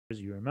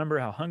You remember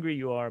how hungry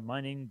you are,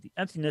 mining the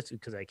emptiness,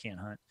 because I can't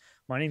hunt,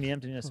 mining the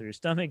emptiness of your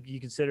stomach. You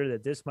consider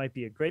that this might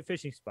be a great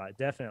fishing spot,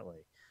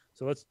 definitely.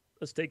 So let's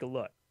take a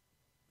look.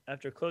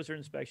 After closer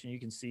inspection, you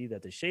can see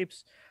that the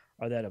shapes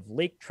are that of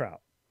lake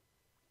trout.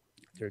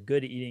 They're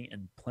good eating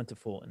and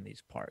plentiful in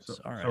these parts. So,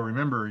 All right. so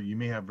remember, you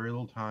may have very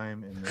little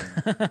time, and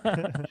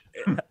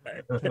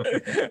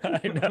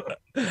I know.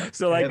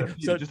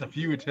 So just a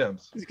few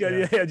attempps.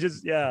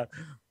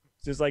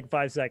 just like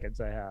 5 seconds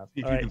I have.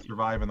 See if All you right. can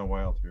survive in the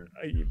wild here.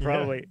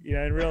 Probably,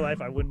 in real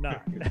life I would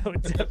not. I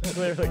would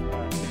clearly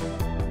not.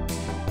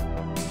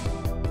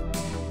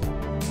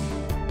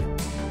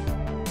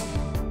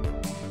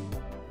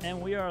 And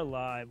we are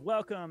live.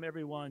 Welcome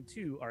everyone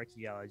to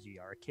Archaeology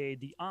Arcade,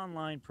 the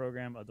online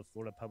program of the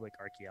Florida Public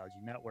Archaeology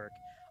Network.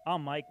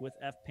 I'm Mike with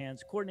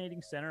FPAN's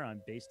Coordinating Center.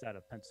 I'm based out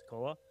of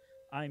Pensacola.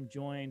 I'm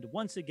joined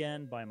once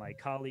again by my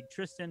colleague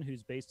Tristan,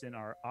 who's based in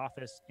our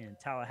office in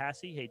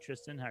Tallahassee. Hey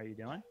Tristan, how are you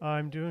doing?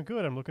 I'm doing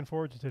good. I'm looking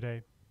forward to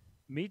today.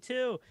 Me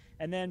too.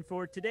 And then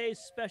for today's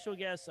special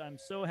guest, I'm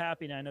so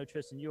happy, and I know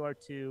Tristan, you are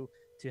too,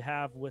 to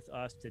have with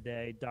us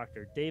today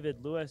Dr. David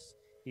Lewis.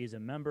 He's a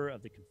member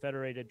of the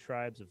Confederated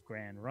Tribes of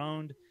Grand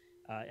Ronde,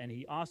 and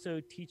he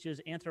also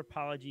teaches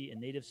Anthropology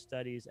and Native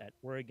Studies at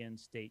Oregon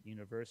State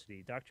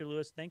University. Dr.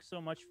 Lewis, thanks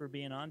so much for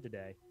being on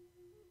today.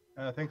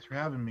 Thanks for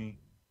having me.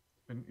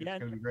 It's going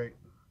to be great.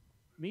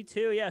 Me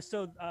too. Yeah.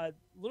 So a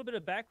little bit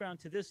of background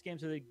to this game.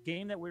 So the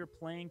game that we're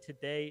playing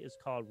today is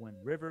called When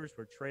Rivers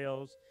Were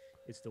Trails.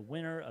 It's the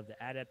winner of the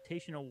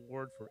Adaptation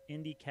Award for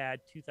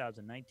IndieCade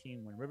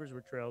 2019. When Rivers Were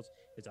Trails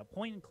is a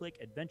point-and-click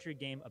adventure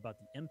game about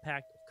the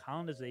impact of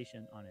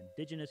colonization on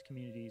indigenous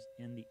communities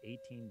in the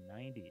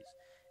 1890s.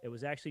 It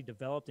was actually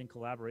developed in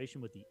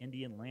collaboration with the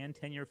Indian Land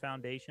Tenure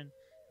Foundation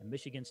and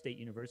Michigan State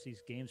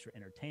University's Games for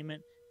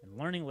Entertainment and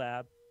Learning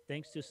Lab,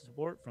 thanks to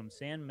support from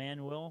San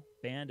Manuel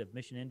Band of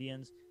Mission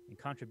Indians and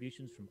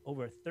contributions from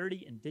over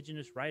 30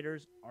 indigenous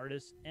writers,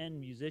 artists, and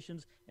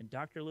musicians. And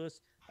Dr.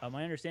 Lewis,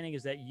 my understanding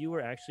is that you were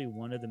actually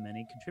one of the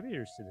many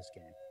contributors to this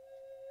game.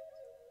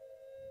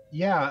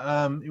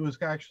 Yeah, it was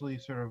actually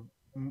sort of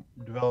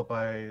developed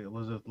by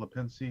Elizabeth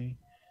Lipinski.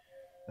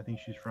 I think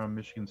she's from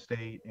Michigan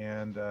State,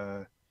 and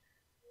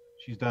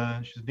she's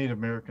a Native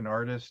American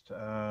artist,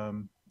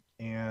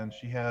 and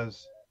she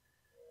has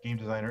game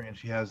designer, and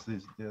she has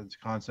this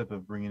concept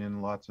of bringing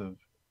in lots of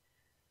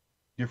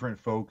different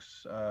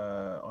folks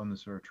on the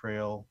sort of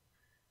trail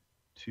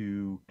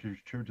to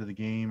contribute to the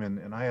game,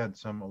 and I had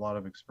a lot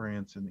of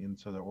experience in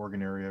sort of the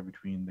Oregon area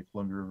between the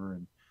Columbia River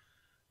and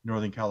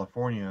Northern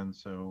California, and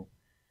so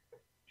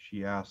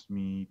she asked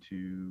me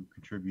to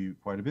contribute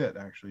quite a bit,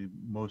 actually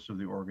most of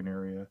the Oregon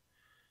area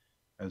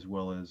as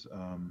well as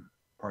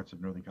parts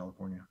of Northern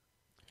California.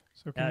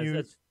 So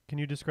can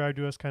you describe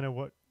to us kind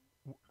of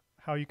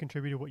how you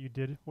contributed, what you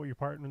did, what your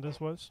part in this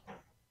was?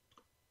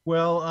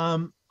 Well,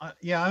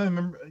 I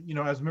remember,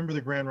 as a member of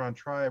the Grand Ronde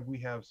Tribe, we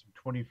have some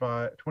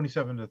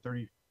 27 to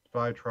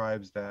 35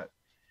 tribes that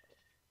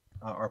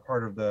are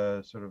part of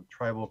the sort of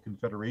tribal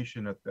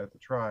confederation at the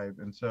tribe.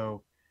 And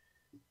so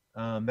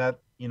that,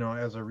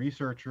 as a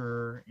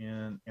researcher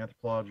and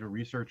anthropological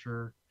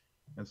researcher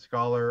and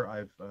scholar,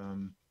 I've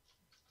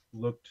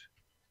looked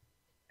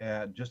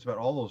at just about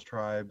all those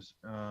tribes,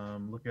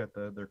 look at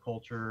their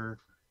culture,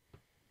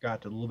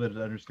 got a little bit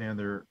to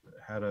understand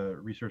how to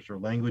research their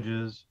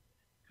languages,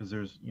 because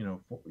there's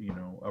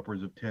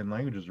upwards of 10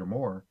 languages or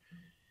more,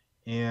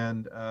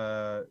 and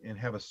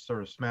have a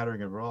sort of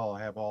smattering of it all.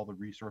 I have all the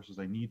resources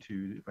I need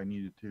to if I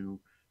needed to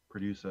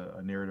produce a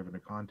narrative and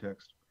a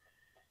context.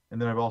 And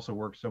then I've also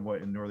worked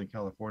somewhat in Northern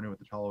California with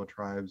the Tolowa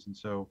tribes, and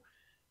so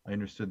I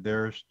understood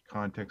their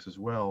context as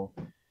well.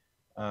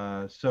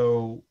 There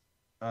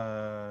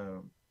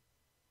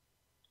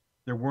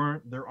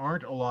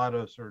aren't a lot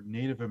of sort of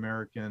Native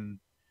American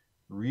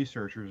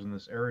researchers in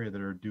this area that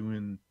are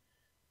doing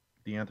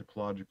the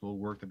anthropological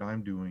work that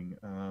I'm doing,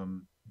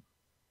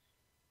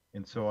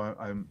 and so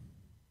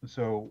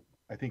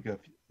I think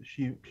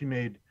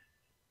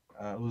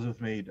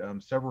Elizabeth made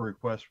several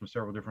requests from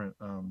several different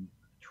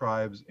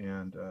tribes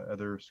and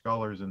other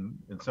scholars, and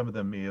some of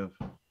them may have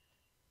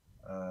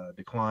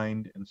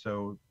declined, and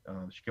so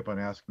she kept on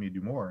asking me to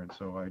do more, and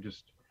so I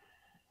just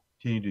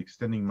continued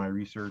extending my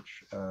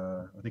research.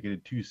 I think I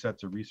did 2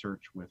 sets of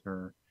research with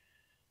her,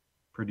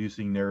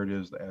 producing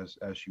narratives as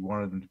she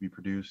wanted them to be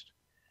produced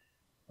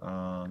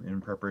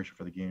in preparation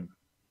for the game.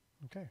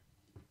 Okay.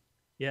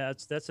 Yeah,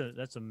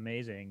 that's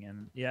amazing,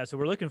 and yeah, so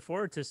we're looking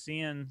forward to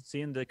seeing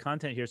the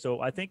content here.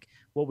 So I think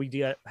what we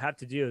have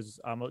to do is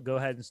go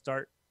ahead and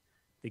start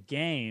the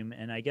game,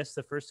 and I guess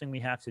the first thing we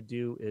have to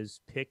do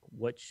is pick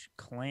which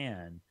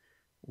clan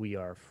we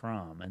are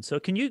from. And so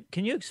can you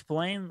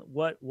explain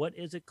what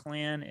is a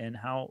clan and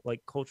how,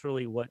 like,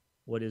 culturally what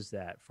is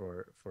that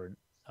for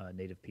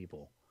Native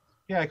people?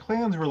 Yeah,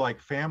 clans were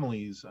like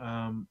families.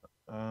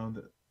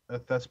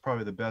 That's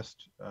probably the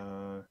best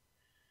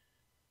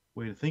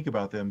way to think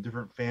about them.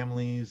 Different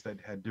families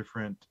that had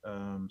different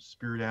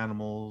spirit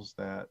animals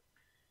that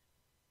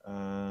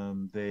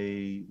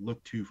they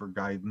looked to for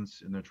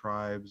guidance in their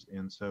tribes,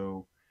 and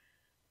so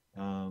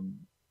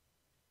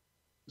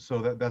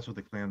that's what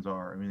the clans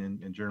are. I mean,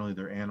 and generally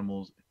they're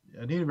animals.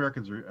 Native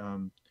Americans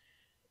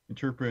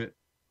interpret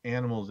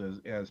animals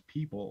as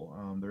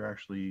people. They're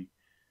actually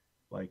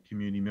like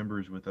community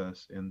members with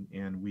us,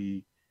 and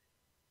we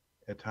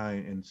at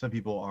time, and some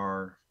people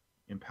are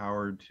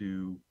empowered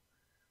to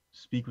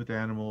speak with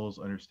animals,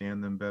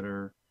 understand them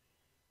better.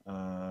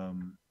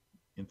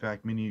 In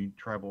fact, many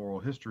tribal oral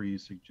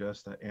histories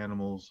suggest that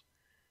animals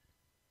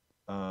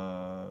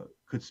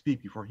could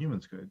speak before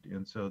humans could,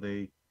 and so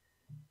they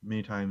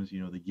many times,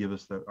 they give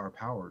us our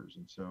powers,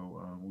 and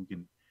so we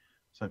can.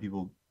 Some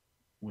people,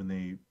 when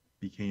they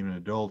became an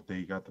adult,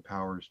 they got the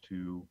powers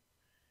to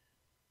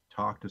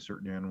talk to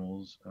certain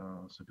animals.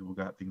 Some people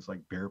got things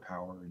like bear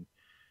power, and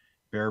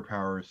bear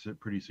power is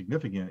pretty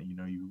significant.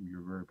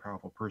 You're a very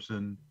powerful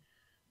person.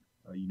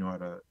 You know how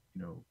to,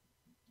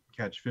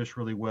 catch fish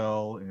really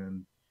well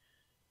and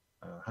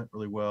hunt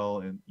really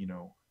well, and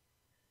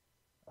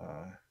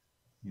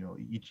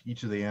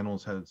each of the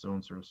animals has its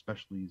own sort of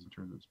specialties in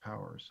terms of its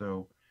power.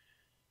 So,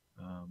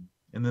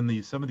 and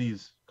then some of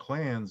these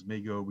clans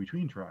may go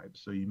between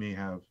tribes. So you may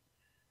have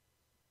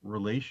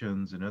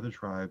relations in other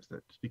tribes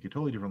that speak a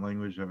totally different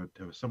language, have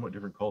a somewhat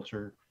different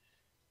culture,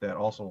 that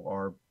also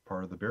are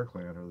part of the bear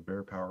clan or the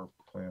bear power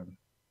clan.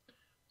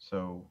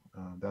 So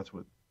that's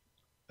what,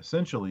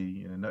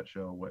 essentially, in a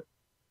nutshell,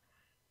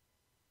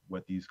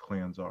 what these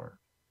clans are.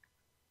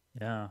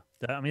 Yeah,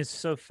 it's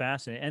so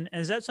fascinating.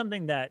 And is that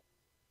something that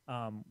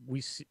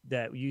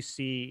that you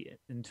see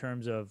in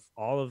terms of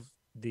all of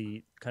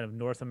the kind of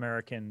North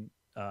American,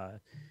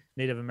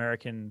 Native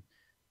American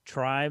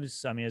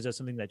tribes? I mean, is that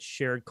something that's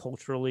shared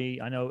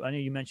culturally? I know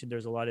you mentioned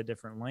there's a lot of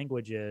different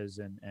languages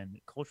and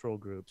cultural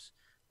groups,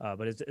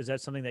 but is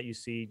that something that you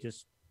see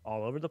just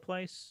all over the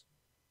place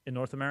in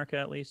North America,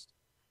 at least?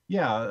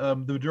 Yeah,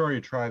 the majority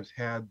of tribes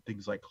had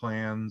things like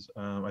clans.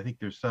 I think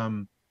there's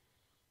some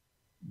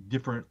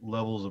different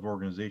levels of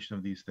organization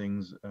of these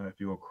things. If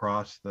you go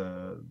across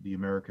the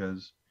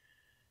Americas,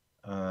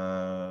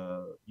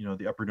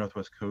 the upper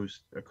Northwest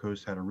coast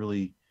had a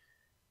really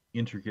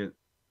intricate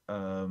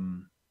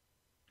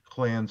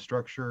clan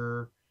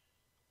structure.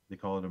 They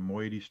call it a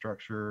moiety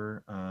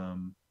structure,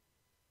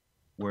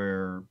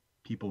 where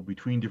people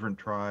between different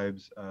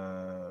tribes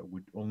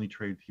would only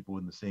trade people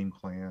in the same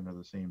clan or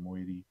the same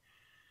moiety.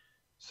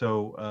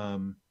 So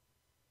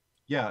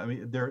yeah, I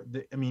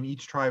mean,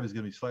 each tribe is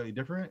going to be slightly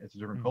different. It's a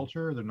different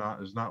culture.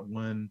 There's not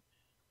one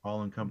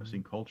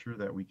all-encompassing culture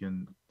that we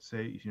can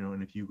say,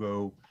 and if you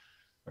go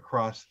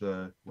across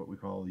what we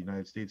call the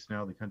United States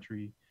now, the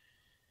country,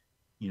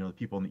 the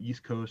people on the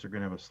East Coast are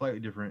going to have a slightly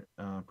different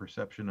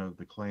perception of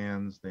the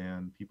clans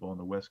than people on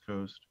the West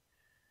Coast,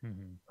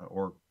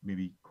 or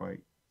maybe quite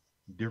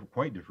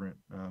different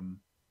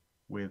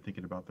way of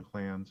thinking about the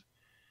clans.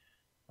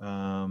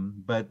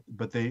 But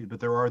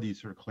there are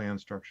these sort of clan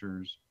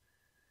structures.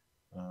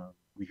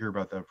 We hear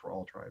about that for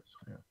all tribes.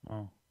 Yeah.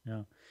 Oh,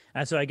 yeah.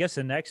 And so I guess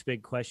the next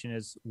big question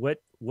is,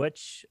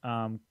 which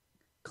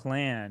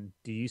clan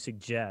do you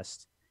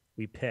suggest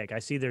we pick? I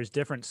see there's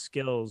different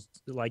skills,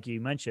 like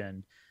you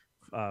mentioned,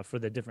 for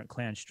the different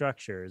clan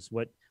structures.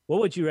 What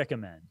would you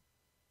recommend?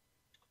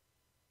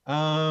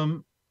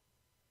 All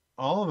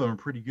of them are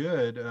pretty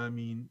good. I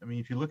mean,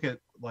 if you look at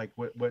like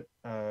what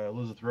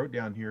Elizabeth wrote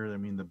down here, I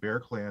mean, the Bear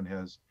Clan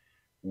has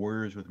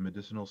warriors with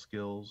medicinal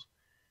skills.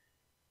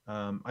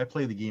 I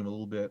play the game a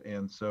little bit,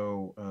 and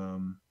so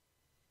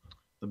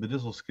the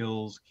medicinal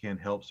skills can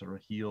help sort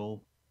of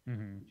heal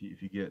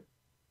if you get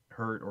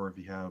hurt, or if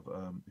you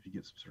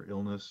get some sort of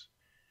illness,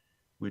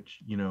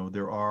 which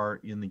there are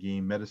in the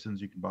game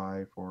medicines you can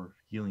buy for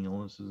healing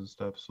illnesses and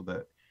stuff. So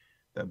that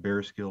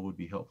bear skill would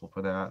be helpful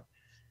for that.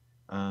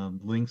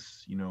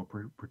 Lynx,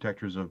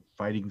 protectors of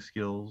fighting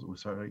skills.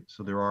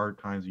 So there are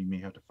times you may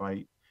have to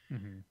fight.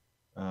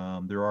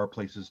 There are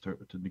places to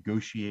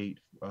negotiate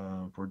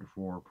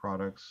for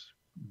products,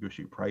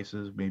 negotiate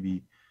prices.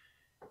 Maybe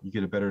you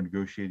get a better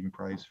negotiating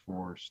price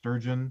for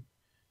sturgeon.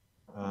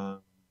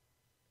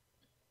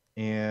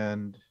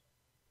 And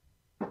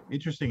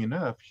interesting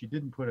enough, she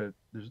didn't put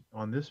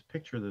on this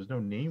picture, there's no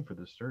name for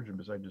the sturgeon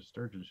besides just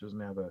sturgeon. She doesn't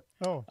have a.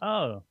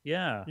 Oh,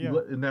 yeah.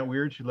 Isn't that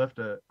weird? She left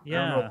I don't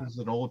know if this is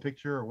an old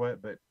picture or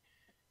what, but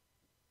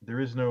there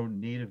is no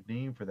native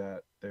name for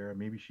that there.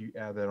 Maybe she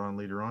add that on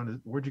later on.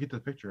 Where'd you get the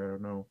picture? I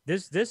don't know.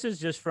 This is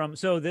just from,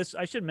 so this,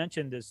 I should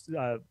mention this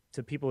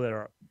to people that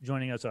are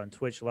joining us on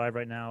Twitch live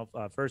right now.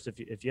 First,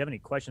 if you have any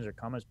questions or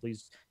comments,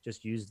 please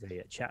just use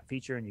the chat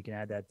feature and you can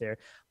add that there.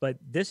 But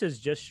this is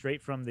just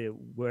straight from the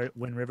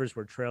When Rivers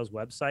Were Trails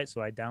website.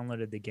 So I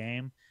downloaded the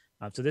game.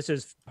 So this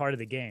is part of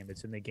the game.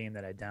 It's in the game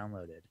that I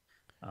downloaded.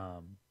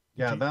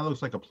 Yeah, that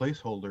looks like a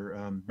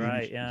placeholder.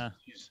 Right, yeah.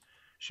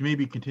 She may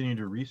be continuing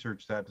to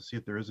research that to see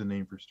if there is a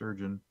name for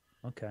sturgeon.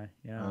 Okay.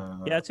 Yeah.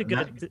 Yeah, it's a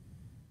good.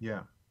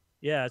 Yeah.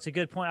 Yeah, it's a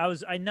good point.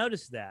 I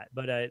noticed that,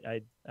 but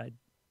I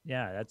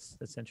yeah,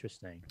 that's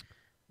interesting.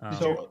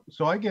 So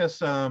I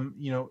guess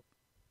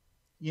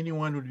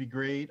anyone would be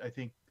great. I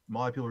think a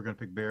lot of people are going to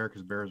pick bear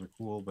because bears are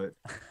cool, but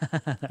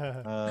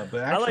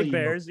actually, I like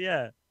bears.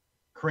 Yeah.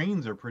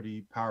 Cranes are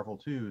pretty powerful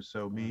too.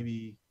 So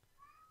maybe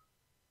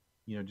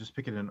just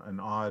picking an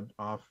odd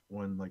off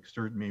one, like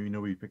sturgeon. Maybe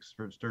nobody picks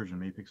sturgeon.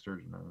 Maybe pick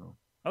sturgeon. I don't know.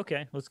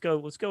 Okay, let's go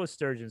with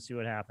sturgeon. See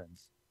what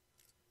happens.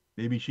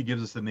 Maybe she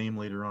gives us the name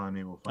later on.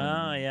 Maybe we'll find.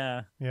 Oh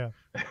yeah.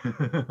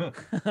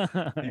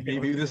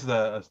 Maybe this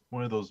is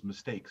one of those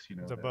mistakes.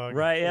 It's a bug.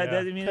 Right? Yeah.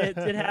 I mean,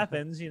 it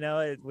happens.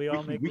 We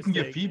all make. We can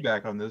get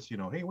feedback on this.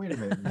 Hey, wait a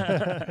minute.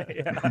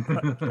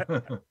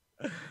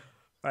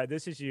 All right,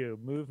 this is you.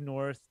 Move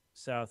north,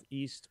 south,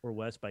 east, or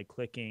west by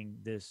clicking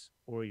this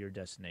or your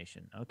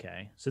destination.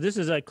 Okay, so this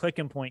is a click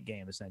and point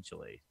game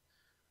essentially.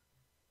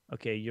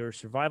 Okay, your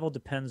survival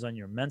depends on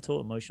your mental,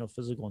 emotional,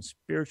 physical, and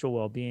spiritual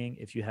well-being.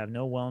 If you have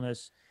no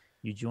wellness,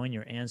 you join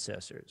your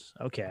ancestors.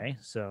 Okay,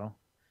 so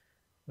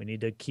we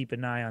need to keep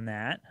an eye on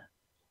that.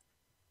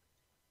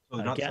 So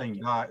they're not saying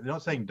die. They're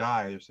not saying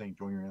die. They're saying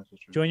join your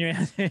ancestors. Join your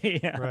ancestors.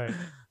 Yeah. Right.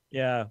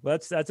 Yeah, well,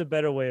 that's a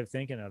better way of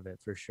thinking of it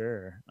for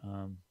sure.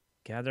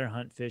 Gather,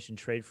 hunt, fish, and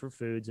trade for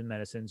foods and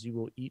medicines. You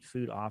will eat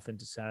food often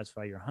to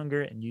satisfy your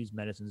hunger and use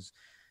medicines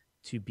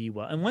to be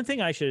well. And one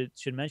thing I should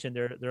mention,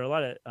 there are a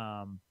lot of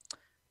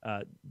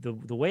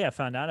the way I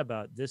found out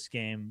about this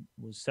game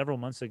was several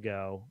months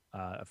ago.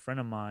 A friend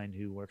of mine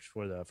who works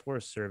for the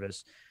Forest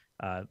Service,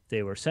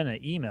 they were sent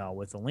an email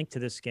with a link to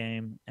this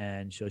game,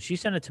 and so she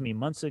sent it to me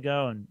months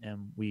ago,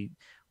 and we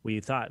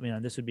thought,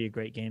 this would be a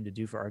great game to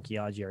do for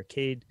Archaeology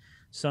Arcade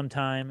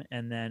sometime.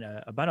 And then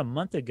about a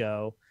month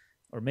ago,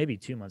 or maybe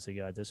 2 months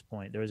ago at this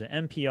point, there was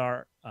an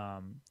NPR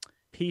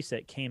piece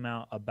that came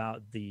out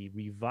about the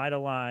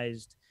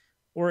revitalized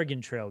Oregon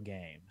Trail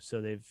game.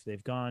 So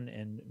they've gone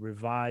and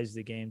revised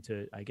the game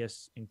to, I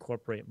guess,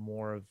 incorporate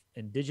more of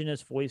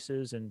indigenous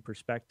voices and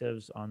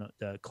perspectives on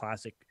the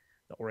classic,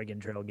 the Oregon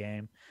Trail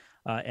game.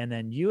 And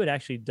then you had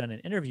actually done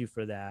an interview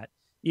for that,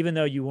 even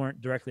though you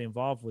weren't directly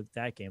involved with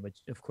that game, but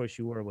of course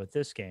you were with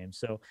this game.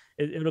 So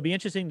it'll be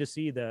interesting to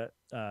see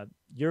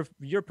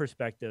your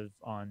perspective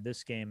on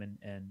this game.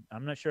 And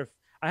I'm not sure if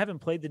I haven't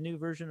played the new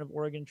version of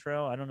Oregon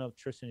Trail. I don't know if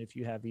Tristan, if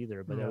you have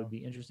either, but it would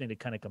be interesting to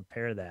kind of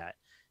compare that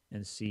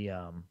and see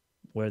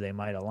where they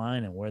might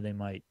align and where they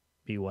might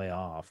be way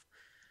off.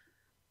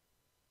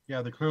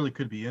 Yeah, there clearly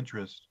could be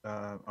interest.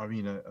 There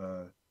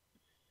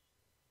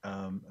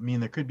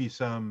could be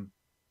some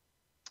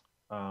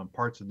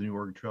parts of the new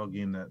Oregon Trail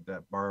game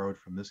that borrowed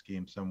from this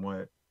game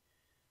somewhat,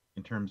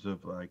 in terms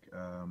of like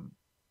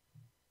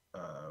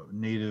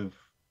native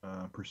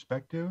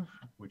perspective,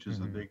 which is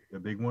a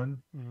big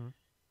one. Mm-hmm.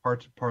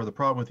 Part of the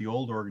problem with the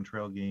old Oregon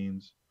Trail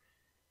games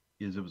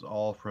is it was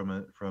all from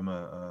a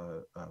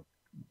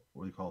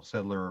what we call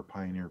settler or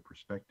pioneer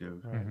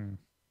perspective, Mm-hmm.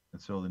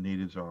 and so the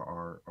natives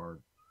are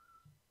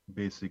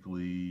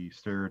basically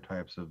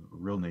stereotypes of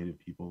real native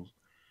peoples.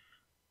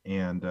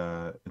 And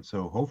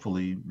so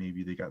hopefully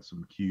maybe they got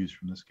some cues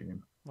from this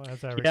game. Well,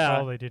 as I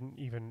recall, they didn't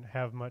even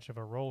have much of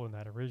a role in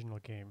that original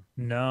game.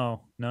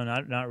 No,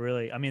 not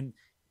really. I mean,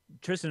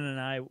 Tristan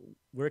and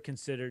we're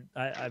considered,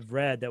 I've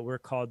read that we're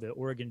called the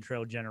Oregon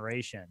Trail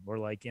generation. We're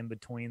like in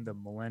between the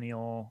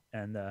millennial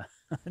and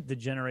the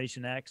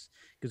Generation X,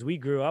 because we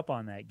grew up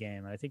on that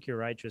game. And I think you're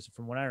right, Tristan.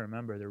 From what I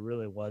remember, there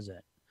really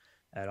wasn't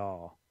at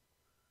all.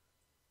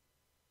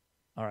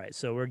 All right,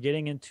 so we're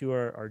getting into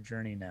our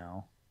journey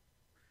now.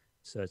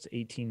 So it's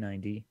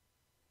 1890.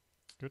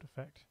 Good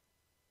effect.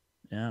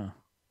 Yeah.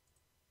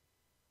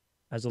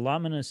 As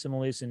allotment and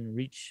assimilation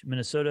reach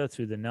Minnesota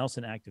through the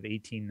Nelson Act of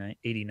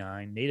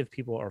 1889, Native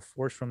people are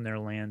forced from their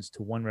lands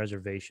to one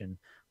reservation,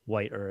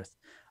 White Earth.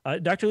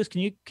 Dr. Lewis,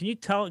 can you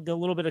tell a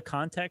little bit of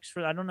context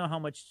for? I don't know how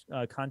much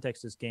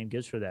context this game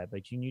gives for that,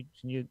 but can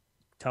you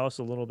tell us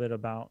a little bit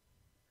about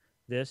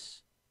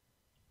this?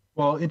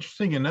 Well,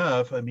 interesting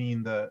enough, I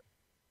mean, a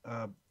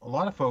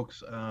lot of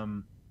folks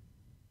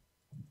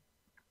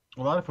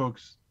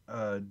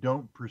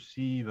don't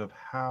perceive of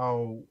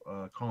how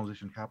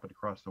colonization happened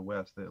across the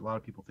West. That a lot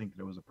of people think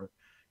that it was a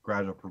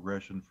gradual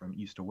progression from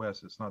east to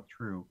west. It's not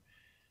true.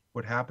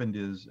 What happened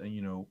is,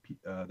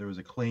 there was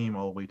a claim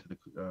all the way to the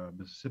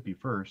Mississippi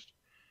first,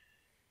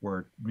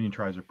 where Indian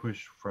tribes are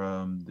pushed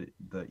from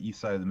the east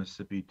side of the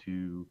Mississippi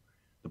to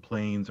the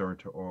plains or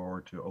to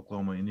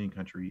Oklahoma Indian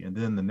country, and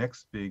then the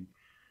next big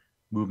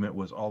movement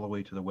was all the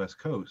way to the West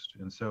Coast.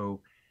 And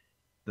so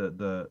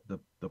the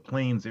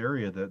plains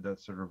area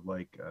that's sort of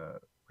like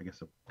I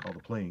guess called the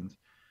plains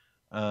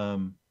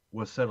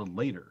was settled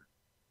later.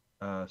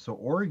 So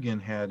Oregon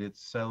had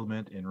its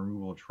settlement and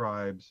removal of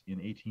tribes in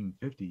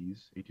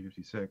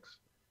 1856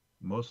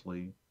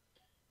 mostly,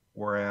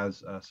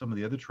 whereas some of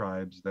the other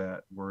tribes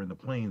that were in the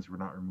plains were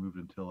not removed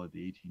until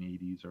the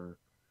 1880s or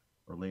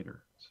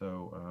later.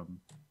 So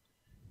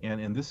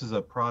and this is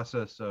a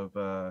process of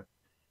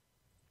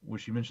what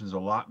she mentions,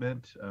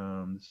 allotment.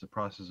 This is a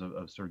process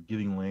of sort of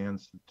giving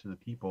lands to the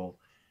people,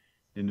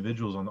 the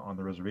individuals on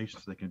the reservation,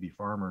 so they can be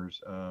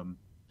farmers.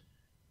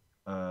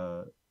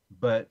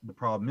 But the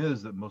problem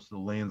is that most of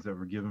the lands that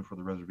were given for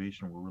the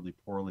reservation were really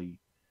poor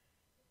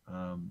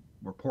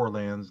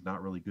lands,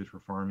 not really good for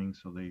farming.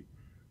 So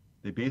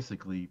they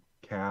basically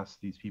cast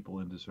these people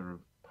into sort of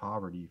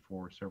poverty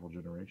for several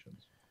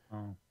generations.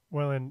 Oh.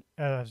 Well, and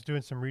I was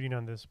doing some reading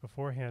on this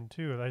beforehand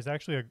too. There's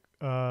actually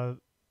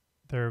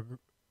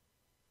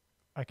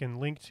I can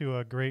link to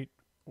a great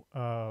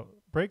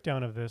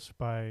breakdown of this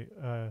by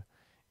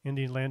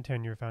Indian Land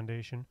Tenure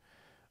Foundation.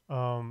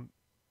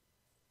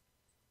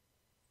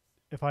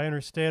 If I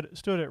understood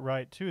it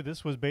right, too,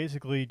 this was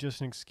basically just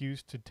an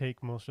excuse to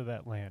take most of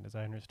that land, as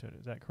I understood it.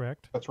 Is that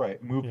correct? That's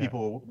right. Move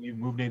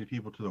Native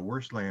people to the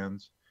worst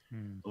lands,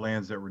 the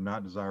lands that were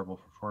not desirable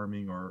for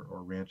farming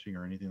or ranching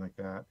or anything like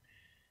that,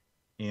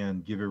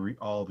 and give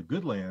all the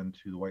good land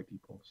to the white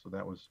people. So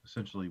that was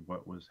essentially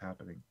what was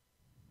happening.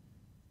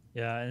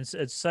 Yeah, and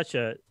it's such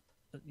a,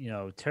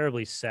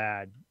 terribly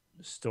sad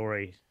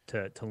story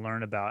to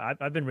learn about.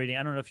 I've been reading.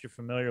 I don't know if you're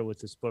familiar with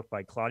this book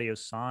by Claudio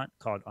Sant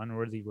called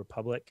Unworthy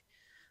Republic,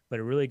 but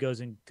it really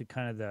goes into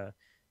kind of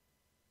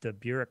the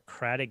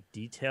bureaucratic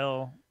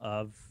detail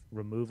of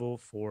removal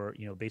for,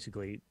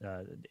 basically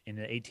in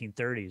the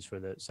 1830s for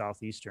the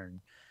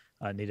southeastern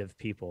Native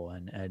people.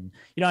 And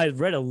I've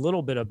read a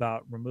little bit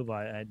about removal.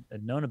 I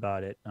had known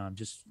about it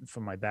just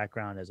from my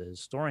background as a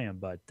historian,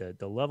 but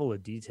the level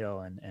of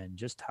detail and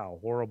just how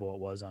horrible it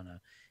was on a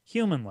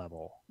human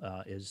level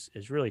is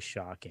really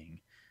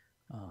shocking.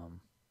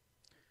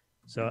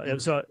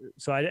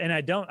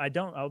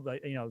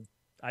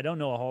 I don't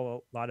know a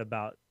whole lot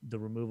about the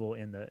removal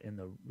in the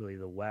really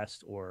the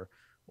West or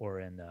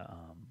in the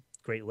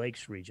Great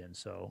Lakes region.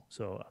 So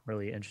I'm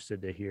really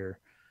interested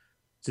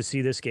to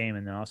see this game,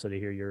 and then also to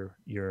hear your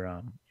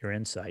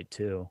insight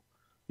too.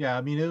 Yeah,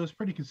 I mean, it was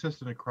pretty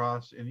consistent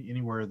across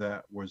anywhere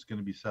that was going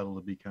to be settled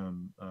to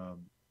become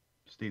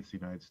states of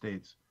the United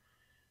States.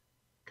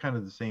 Kind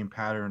of the same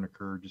pattern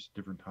occurred, just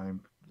different time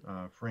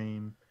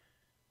frame,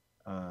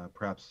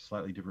 perhaps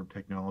slightly different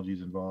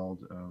technologies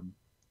involved.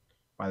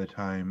 By the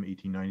time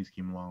 1890s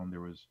came along, there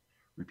was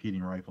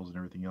repeating rifles and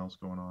everything else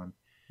going on,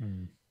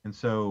 and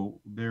so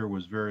there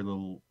was very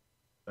little.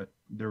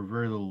 There were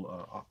very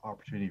little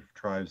opportunity for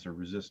tribes to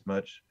resist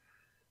much.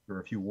 There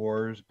were a few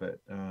wars, but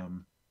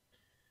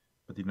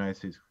the United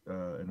States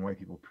and white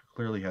people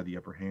clearly had the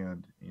upper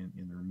hand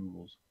in the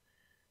removals.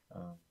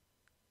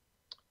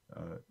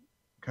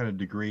 Kind of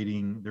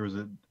degrading. There was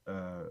a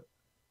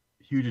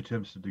huge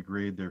attempts to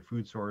degrade their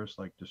food source,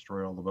 like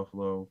destroy all the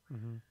buffalo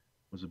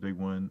was a big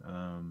one.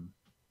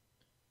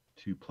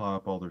 To plow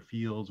up all their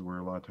fields, where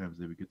a lot of times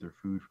they would get their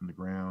food from the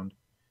ground.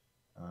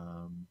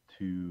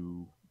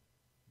 To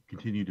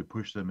continue to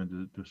push them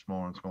into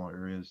smaller and smaller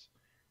areas,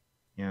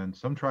 and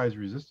some tribes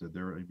resisted.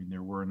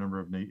 There were a number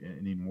of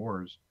Indian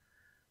wars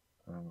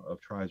of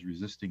tribes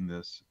resisting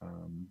this,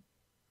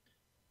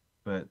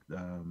 but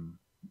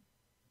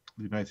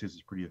the United States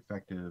is pretty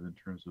effective in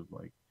terms of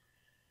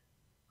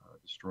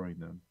destroying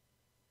them.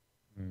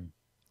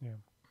 Yeah.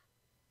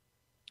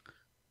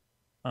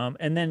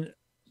 And then,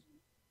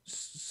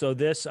 so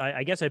this,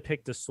 I guess I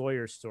picked the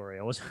Sawyer story.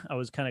 I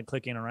was kind of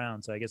clicking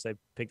around, so I guess I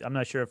picked. I'm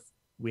not sure if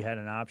we had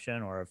an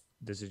option or if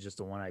this is just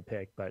the one I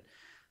picked, but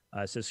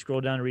it says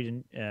scroll down to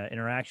read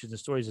interactions and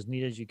stories as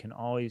needed. You can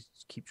always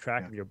keep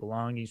track of your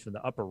belongings from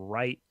the upper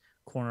right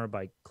corner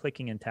by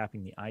clicking and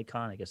tapping the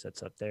icon. I guess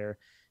that's up there,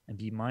 and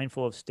be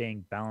mindful of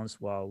staying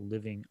balanced while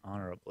living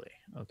honorably.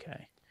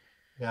 Okay.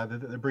 Yeah,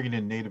 they're bringing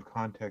in native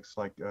context,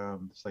 like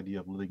this idea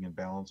of living in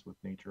balance with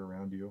nature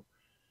around you,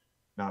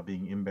 not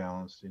being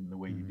imbalanced in the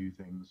way you do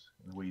things,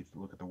 and the way you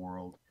look at the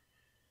world.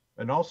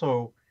 And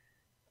also,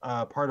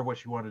 part of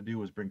what you want to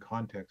do is bring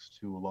context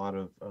to a lot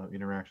of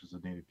interactions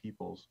with Native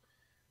peoples,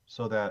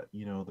 so that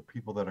the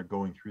people that are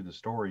going through the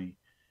story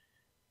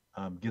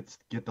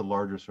get the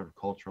larger sort of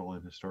cultural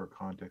and historic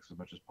context as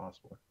much as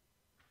possible.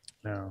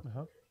 Yeah.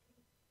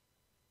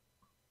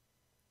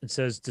 It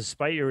says,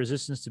 despite your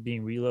resistance to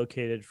being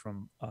relocated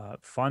from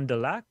Fond du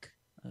Lac,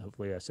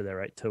 hopefully I said that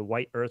right, to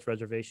White Earth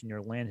Reservation,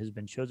 your land has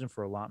been chosen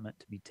for allotment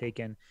to be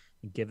taken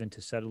and given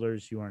to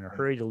settlers. You are in a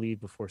hurry to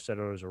leave before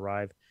settlers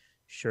arrive,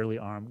 surely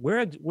armed.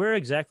 Where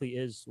exactly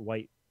is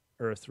White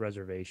Earth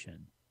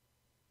Reservation?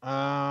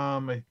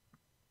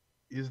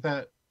 Is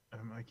that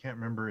I can't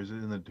remember. Is it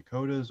in the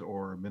Dakotas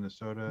or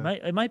Minnesota?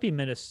 It might be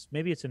Minnesota.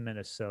 Maybe it's in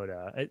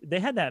Minnesota. They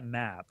had that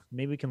map.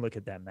 Maybe we can look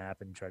at that map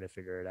and try to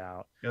figure it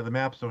out. Yeah, the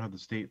maps don't have the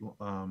state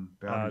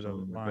boundaries on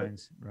them,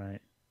 lines, right?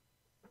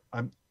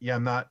 I'm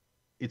not.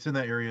 It's in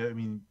that area. I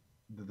mean,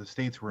 the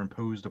states were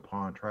imposed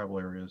upon tribal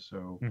areas,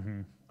 so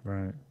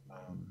right.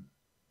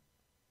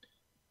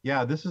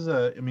 Yeah, this is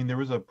there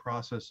was a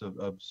process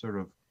of sort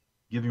of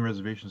giving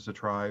reservations to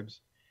tribes,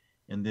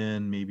 and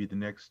then maybe the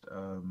next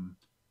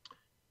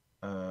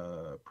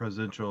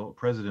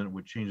president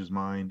would change his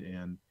mind,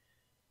 and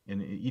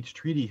each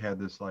treaty had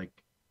this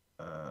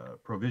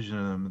provision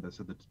in them that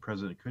said that the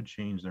president could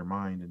change their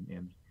mind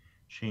and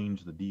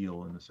change the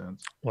deal in a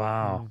sense.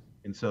 Wow.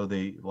 And so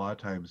they a lot of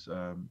times,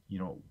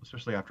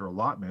 especially after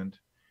allotment,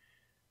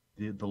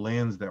 the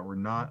lands that were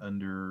not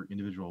under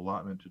individual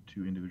allotment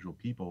to individual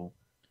people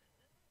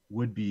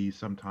would be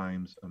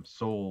sometimes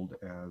sold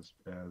as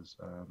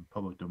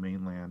public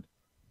domain land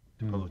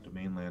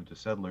to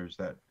settlers,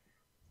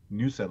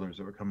 new settlers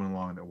that were coming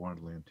along that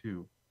wanted land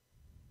too.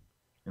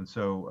 And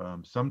so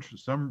some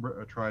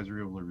tribes were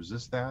able to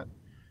resist that,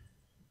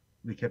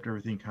 they kept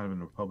everything kind of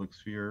in a public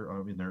sphere,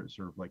 in their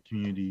sort of like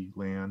community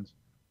lands.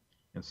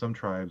 And some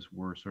tribes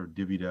were sort of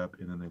divvied up,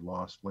 and then they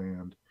lost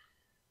land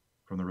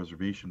from the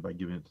reservation by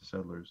giving it to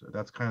settlers.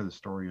 That's kind of the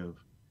story of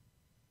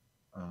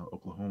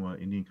Oklahoma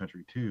Indian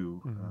country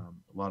too.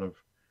 A lot of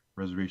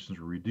reservations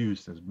were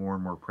reduced as more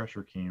and more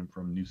pressure came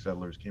from new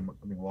settlers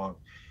coming along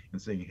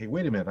and saying, "Hey,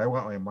 wait a minute! I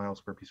want my mile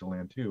square piece of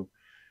land too.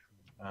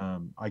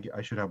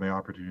 I should have my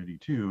opportunity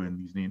too." And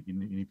these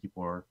Indian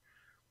people are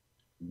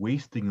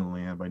wasting the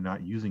land by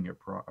not using it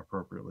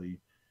appropriately.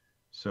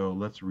 So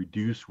let's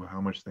reduce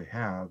how much they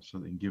have, so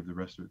they can give the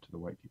rest of it to the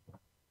white people.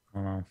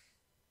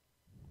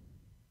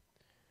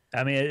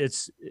 I mean,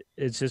 it's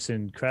just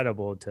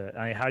incredible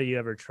I mean, how do you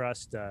ever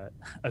trust a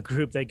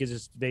group that could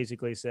just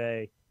basically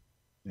say,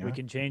 we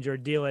can change our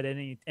deal at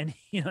any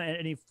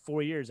any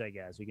 4 years, I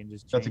guess we can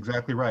just change. That's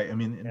exactly right. I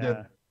mean,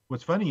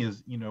 what's funny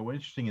is, what's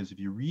interesting is if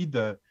you read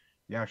the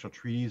actual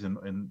treaties,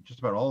 and just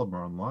about all of them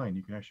are online,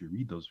 you can actually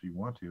read those if you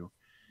want to.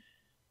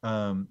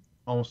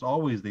 Almost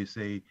always they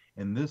say,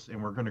 and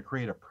we're going to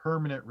create a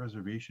permanent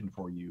reservation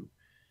for you.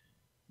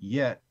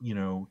 Yet,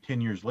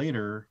 10 years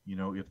later,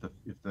 if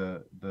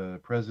the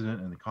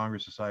president and the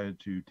Congress decided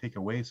to take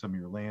away some of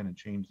your land and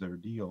change their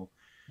deal,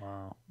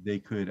 wow, they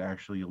could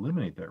actually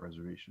eliminate that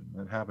reservation.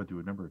 That happened to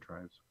a number of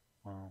tribes.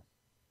 Wow.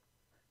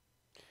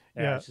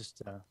 Yeah, it's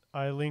just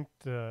I linked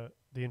the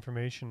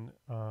information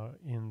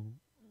in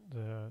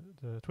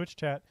the Twitch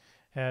chat.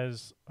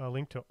 Has a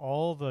link to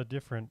all the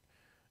different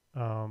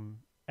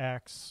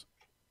acts,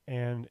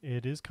 and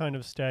it is kind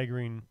of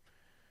staggering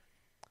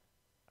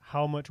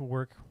how much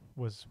work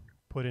was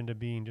put into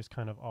being just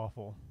kind of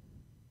awful,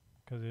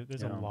 because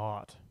there's a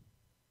lot.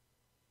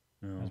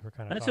 As we're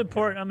kind of that's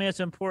important. I mean,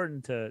 it's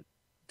important to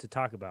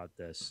talk about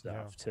this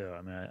stuff too.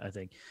 I mean, I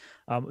think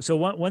so.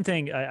 One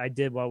thing I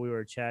did while we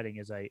were chatting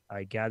is I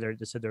gathered.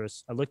 They said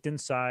I looked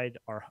inside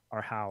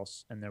our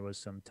house, and there was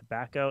some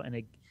tobacco, and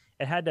it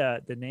had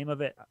the name of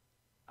it,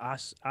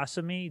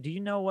 Asami. Do you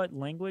know what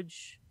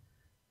language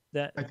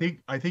that? I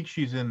think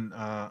she's in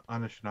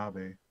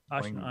Anishinaabe.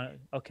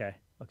 Okay.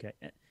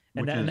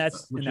 And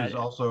which is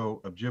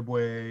also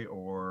Ojibwe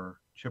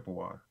or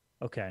Chippewa.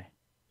 Okay.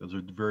 Those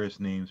are various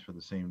names for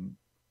the same,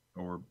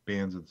 or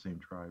bands of the same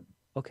tribe.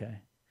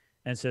 Okay.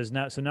 And it says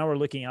now we're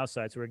looking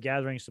outside. So we're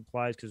gathering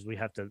supplies because we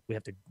have to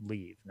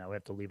leave. Now we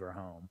have to leave our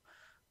home.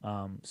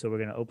 So we're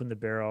going to open the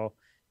barrel.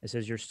 It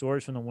says your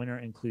stores from the winter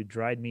include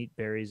dried meat,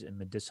 berries, and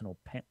medicinal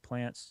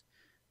plants.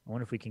 I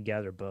wonder if we can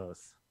gather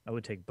both. I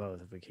would take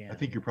both if we can. I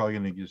think you're probably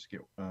going to just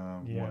get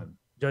one.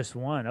 Just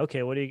one.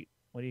 Okay. What do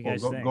you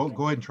guys think?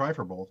 Go ahead and try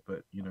for both,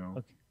 but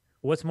Okay.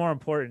 What's more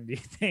important, do you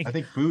think? I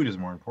think food is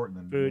more important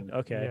than food.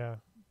 Okay. Yeah.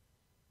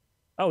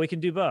 Oh, we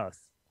can do both.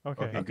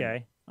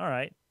 Okay. All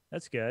right.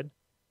 That's good.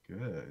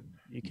 Good.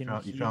 You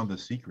found the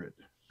secret.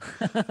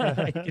 You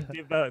can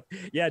do both.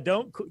 Yeah.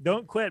 Don't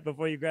quit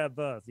before you grab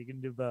both. You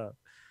can do both.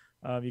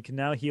 You can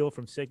now heal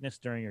from sickness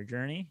during your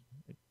journey.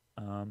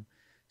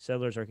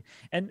 Settlers are,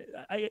 and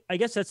I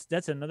guess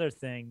that's another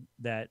thing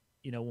that,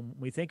 when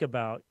we think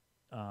about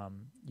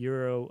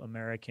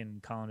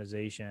Euro-American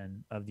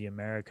colonization of the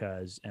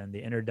Americas and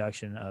the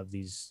introduction of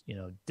these,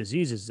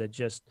 diseases that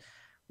just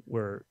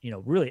were,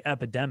 really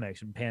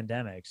epidemics and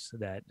pandemics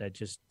that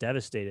just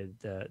devastated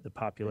the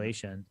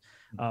population.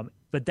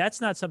 But that's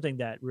not something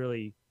that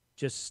really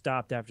just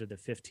stopped after the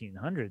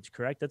 1500s,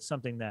 correct? That's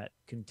something that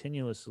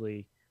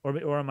continuously,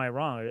 or am I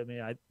wrong? I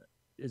mean,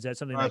 is that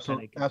something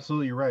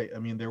absolutely right? I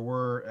mean, there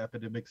were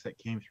epidemics that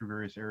came through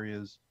various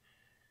areas.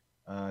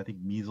 I think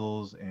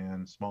measles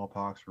and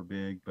smallpox were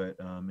big, but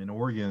in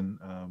Oregon,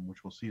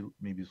 which we'll see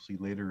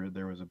later,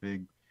 there was a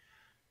big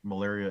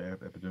malaria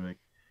epidemic.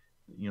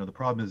 The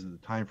problem is that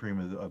the time frame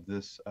of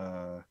this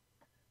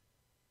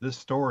this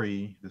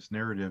story, this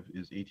narrative,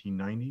 is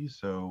 1890s.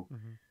 So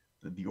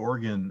the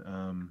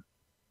Oregon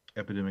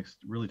epidemics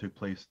really took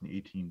place in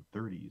the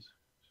 1830s.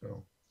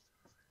 So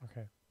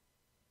okay.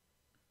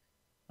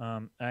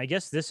 I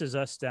guess this is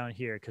us down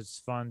here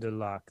because Fond du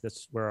Lac,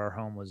 that's where our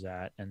home was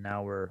at, and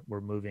now we're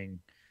moving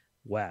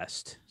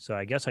west. So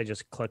I guess I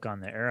just click on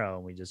the arrow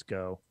and we just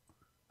go.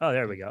 Oh,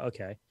 there we go.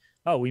 Okay.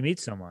 Oh, we meet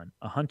someone,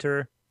 a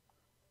hunter,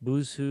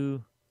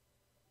 Buzu.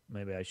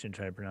 Maybe I shouldn't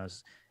try to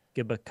pronounce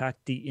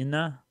Gibakakti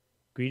Ina.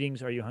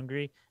 Greetings. Are you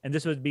hungry? And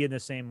this would be in the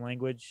same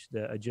language,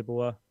 the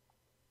Ojibwa.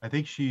 I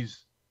think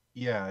she's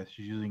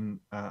using.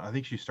 I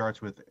think she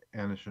starts with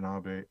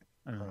Anishinaabe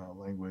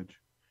language.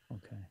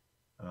 Okay.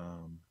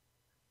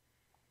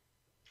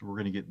 So we're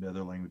going to get into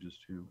other languages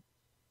too,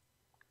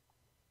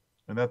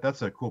 and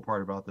that's a cool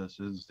part about this,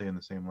 is staying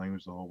the same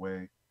language the whole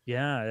way.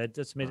 Yeah,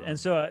 that's amazing. And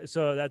so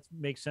that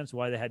makes sense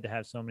why they had to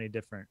have so many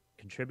different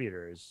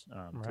contributors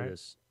to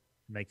this,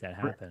 make that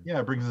happen. Yeah,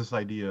 it brings this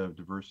idea of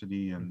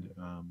diversity and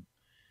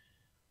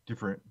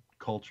different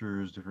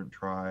cultures, different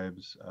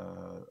tribes.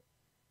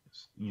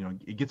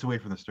 It gets away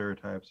from the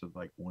stereotypes of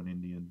like one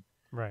Indian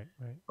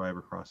tribe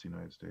across the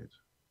United States.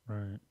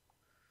 Right.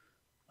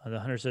 The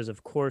hunter says,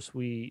 of course,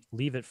 we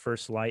leave at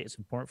first light. It's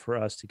important for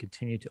us to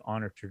continue to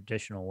honor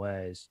traditional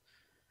ways.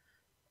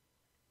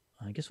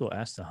 I guess we'll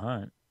ask the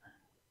hunt.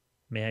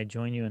 May I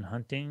join you in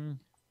hunting?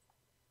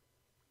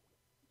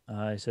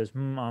 It says,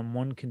 on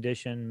one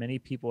condition, many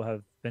people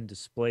have been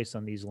displaced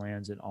on these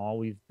lands, and all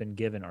we've been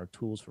given are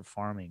tools for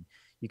farming.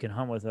 You can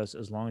hunt with us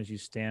as long as you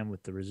stand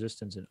with the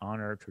resistance and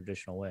honor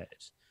traditional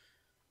ways.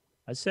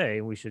 I'd say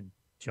we should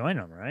join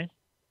them, right?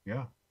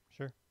 Yeah.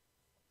 Sure.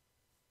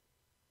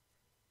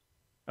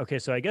 Okay,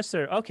 so I guess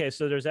so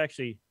there's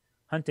actually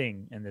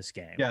hunting in this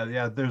game.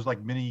 Yeah. There's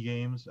like mini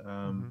games.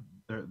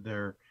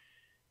 They're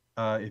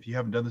if you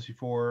haven't done this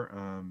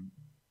before,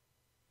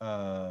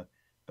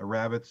 the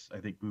rabbits I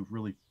think move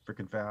really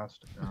freaking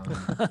fast.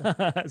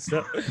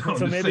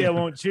 So maybe I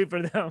won't shoot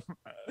for them.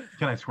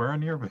 Can I swear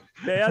on here? But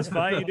yeah, that's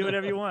fine. You do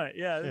whatever you want.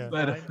 Yeah.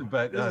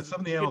 But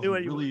some of the animals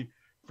move really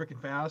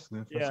freaking fast,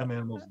 and some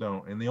animals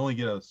don't, and they only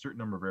get a certain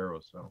number of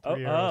arrows. So.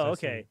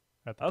 Okay.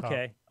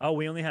 Okay. Oh,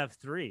 we only have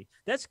 3.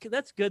 That's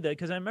good though,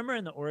 because I remember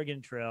in the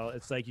Oregon Trail,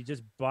 it's like you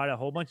just bought a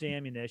whole bunch of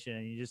ammunition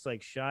and you just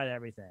like shot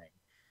everything.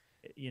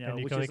 You know, and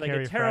you which can is only like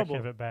carry a terrible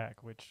of it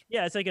back. Which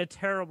it's like a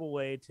terrible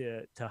way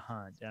to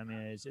hunt. I mean,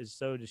 it's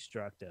so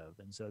destructive.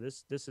 And so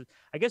this is,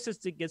 I guess,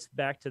 it gets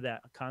back to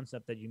that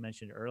concept that you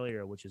mentioned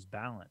earlier, which is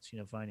balance. You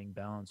know, finding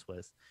balance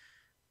with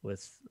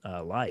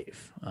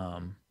life.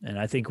 And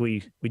I think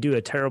we do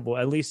a terrible,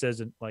 at least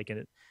as an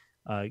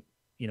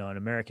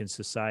American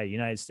society,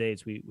 United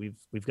States,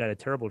 we've got a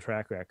terrible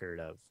track record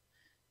of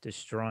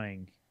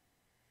destroying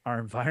our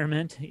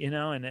environment, you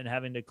know, and then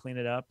having to clean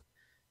it up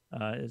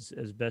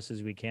as best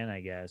as we can,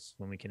 I guess,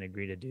 when we can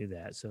agree to do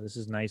that. So this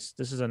is nice.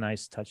 This is a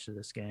nice touch to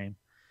this game.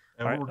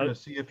 And we're going to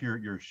see if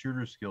your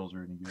shooter skills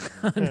are any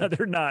good. No,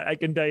 they're not. I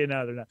can tell you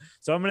now, they're not.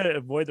 So I'm going to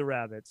avoid the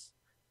rabbits.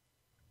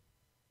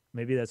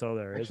 Maybe that's all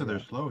there is. Actually,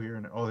 they're slow here.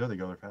 And there they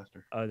go. They're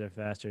faster. Oh, they're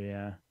faster.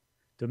 Yeah.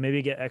 Do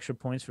maybe get extra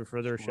points for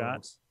further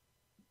shots?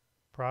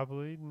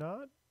 Probably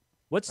not.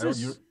 What's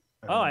this?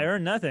 I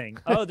earned nothing.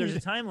 Oh, there's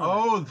a time limit.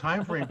 Oh, the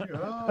time frame. Oh,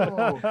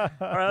 all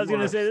right, I was going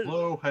to say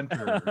slow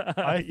hunter.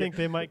 I think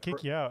they might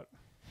kick you out.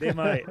 They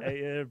might.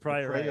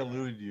 Probably Trey right.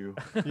 eluded you.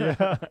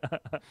 Yeah.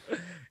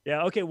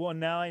 Yeah. Okay. Well,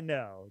 now I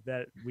know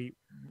that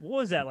what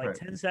was that, like right.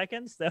 10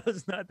 seconds? That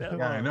was not that long.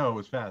 Yeah, I know. It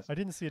was fast. I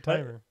didn't see a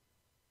timer.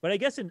 But I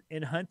guess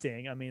in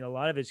hunting, I mean, a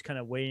lot of it's kind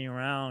of waiting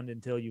around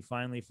until you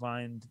finally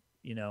find,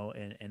 you know,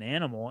 an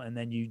animal, and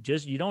then you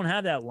don't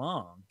have that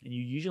long, and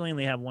you usually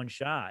only have one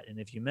shot. And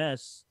if you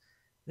miss,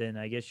 then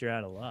I guess you're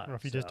out of luck. Or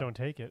if you just don't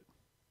take it.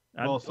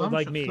 Well, some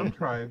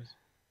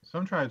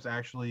tribes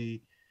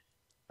actually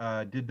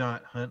did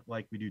not hunt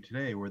like we do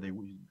today, where they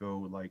would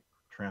go like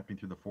tramping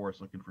through the forest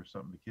looking for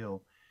something to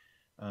kill.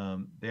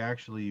 They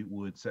actually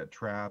would set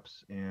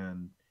traps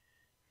and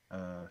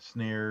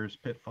snares,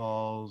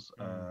 pitfalls,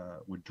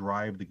 would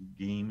drive the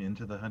game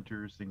into the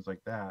hunters, things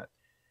like that.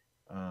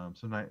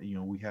 Sometimes, you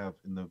know, we have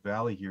in the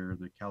valley here,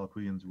 the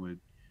Kalapuyans would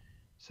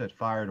set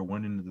fire to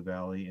one end of the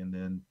valley, and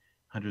then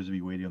hunters would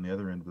be waiting on the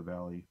other end of the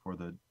valley for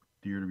the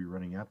deer to be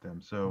running at them.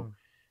 So,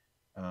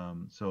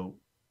 so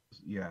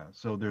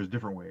there's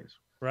different ways.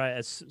 Right.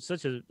 It's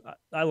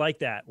I like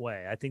that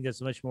way. I think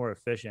that's much more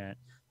efficient.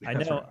 I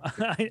know,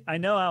 right. I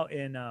know out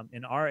in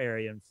our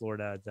area in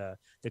Florida,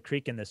 the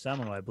creek and the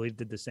Seminole, I believe,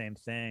 did the same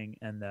thing.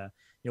 And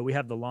we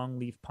have the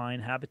longleaf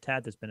pine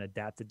habitat that's been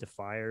adapted to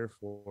fire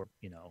for,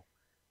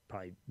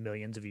 probably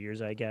millions of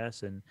years, I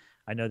guess. And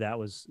I know that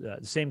was the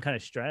same kind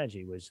of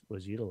strategy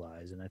was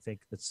utilized. And I think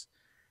that's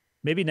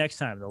maybe next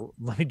time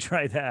let me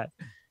try that.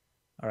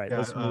 All right,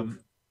 let's move.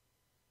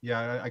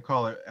 Yeah, I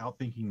call it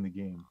outthinking the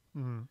game.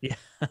 Mm-hmm. Yeah.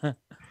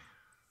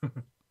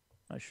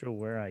 Not sure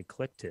where I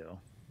click to.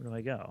 Where do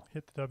I go?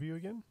 Hit the W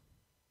again?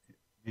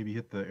 Maybe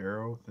hit the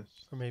arrow.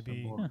 Or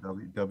maybe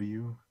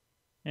W.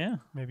 Yeah.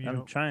 Maybe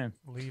I'm trying.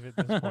 Leave at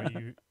this point.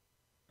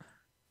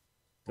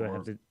 Do I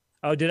have to?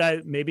 Oh, did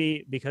I?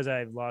 Maybe because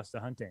I've lost the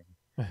hunting.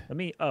 Let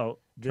me. Oh,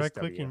 this try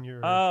W. clicking your.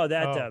 Oh,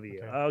 that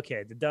W.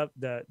 Okay. Okay.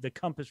 The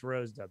compass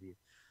rose W.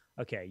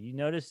 Okay. You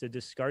notice the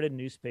discarded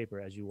newspaper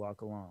as you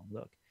walk along.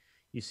 Look.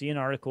 You see an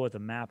article with a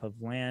map of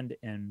land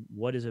and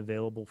what is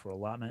available for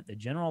allotment. The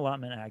General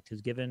Allotment Act has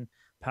given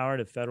power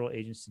to federal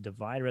agents to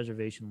divide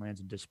reservation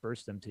lands and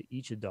disperse them to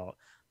each adult,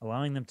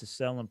 allowing them to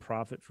sell and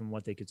profit from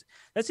what they could.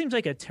 That seems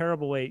like a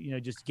terrible way,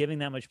 just giving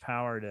that much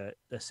power to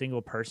a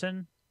single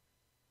person.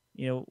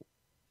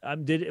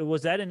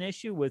 Was that an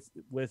issue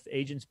with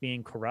agents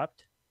being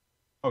corrupt?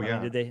 Oh,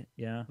 yeah. Did they?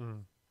 Yeah.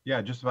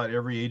 Yeah, just about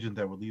every agent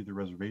that would leave the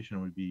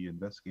reservation would be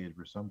investigated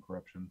for some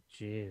corruption.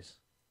 Jeez.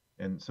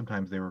 And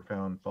sometimes they were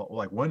found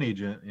like one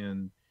agent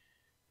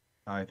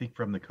I think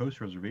from the Coast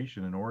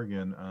Reservation in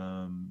Oregon,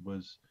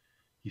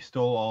 he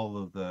stole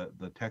all of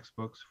the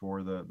textbooks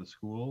for the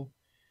school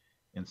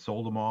and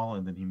sold them all,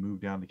 and then he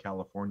moved down to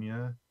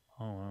California.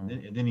 Oh, wow.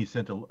 And then he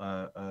sent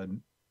a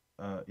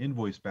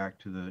invoice back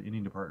to the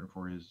Indian Department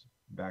for his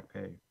back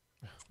pay.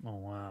 Oh,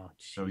 wow.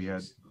 Jeez. So he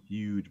had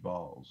huge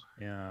balls.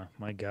 Yeah,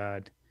 my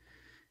God.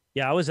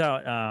 Yeah, I was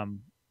out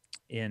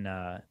in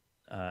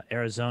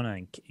Arizona,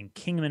 in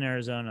Kingman,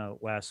 Arizona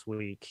last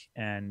week,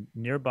 and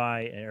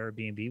nearby an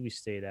Airbnb we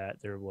stayed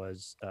at, there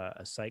was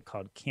a site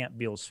called Camp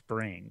Beale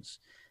Springs,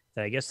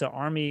 that I guess the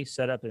Army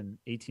set up in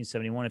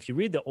 1871. If you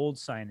read the old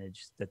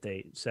signage that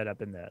they set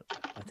up in the,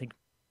 I think,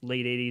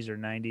 late 80s or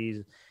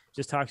 90s,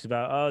 just talks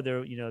about,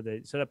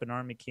 they set up an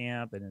Army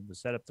camp and then they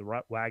set up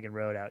the wagon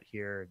road out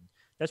here. And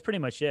that's pretty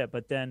much it.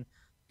 But then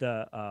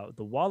the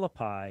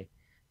Wallapai,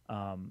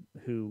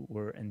 who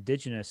were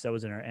indigenous, that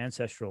was in our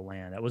ancestral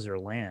land, that was their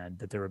land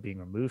that they were being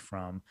removed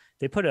from,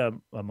 they put a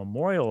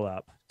memorial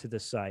up to the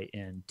site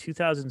in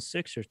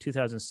 2006 or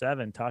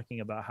 2007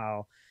 talking about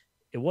how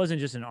it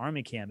wasn't just an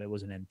Army camp, it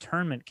was an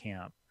internment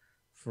camp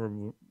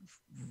for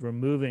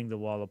removing the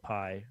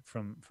Wallapai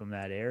from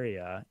that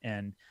area.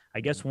 And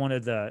I guess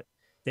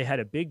they had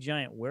a big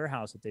giant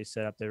warehouse that they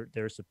set up.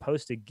 They're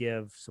supposed to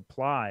give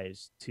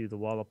supplies to the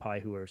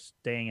Wallapai who are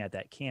staying at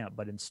that camp,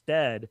 but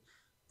instead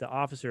the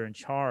officer in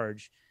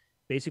charge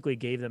basically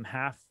gave them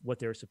half what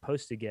they were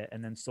supposed to get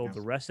and then sold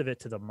the rest of it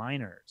to the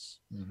miners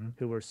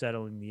who were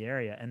settling the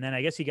area. And then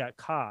I guess he got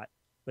caught,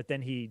 but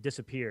then he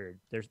disappeared.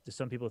 There's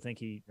some people think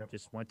he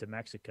just went to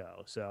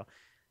Mexico. So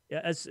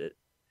yeah, it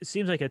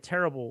seems like a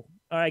terrible,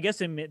 I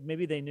guess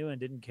maybe they knew and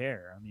didn't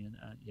care. I mean,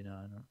 I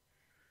don't.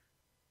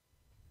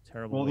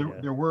 Terrible. Well,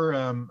 there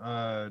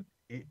were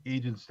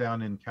agents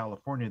down in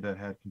California that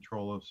had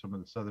control of some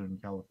of the Southern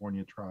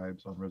California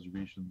tribes on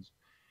reservations.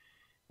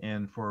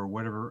 And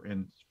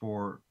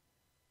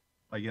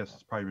I guess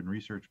it's probably been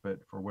researched, but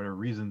for whatever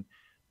reason,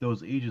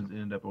 those agents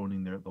ended up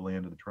owning the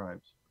land of the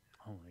tribes.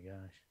 Oh my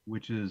gosh.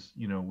 Which is,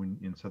 when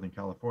in Southern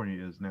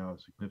California is now a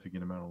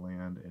significant amount of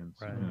land and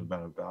significant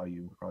amount of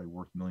value, probably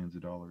worth millions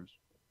of dollars.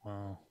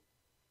 Wow.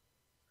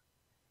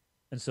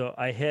 And so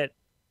I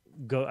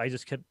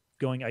just kept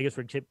going. I guess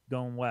we kept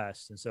going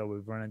west. And so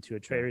we've run into a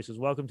trader who says,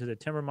 "Welcome to the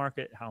timber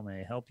market. How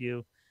may I help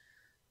you?"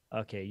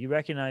 Okay, you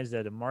recognize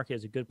that a market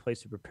is a good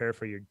place to prepare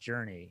for your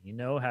journey.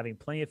 Having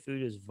plenty of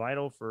food is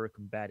vital for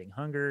combating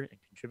hunger and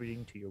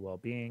contributing to your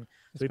well-being.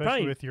 So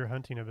especially with your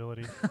hunting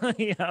ability.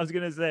 Yeah, I was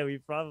going to say, we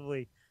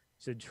probably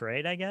should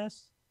trade, I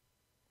guess.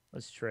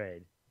 Let's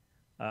trade.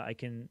 I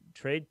can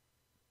trade.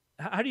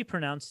 How do you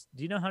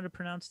know how to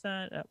pronounce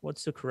that?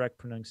 What's the correct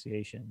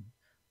pronunciation?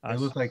 It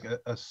looks like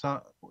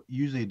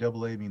usually a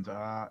double A means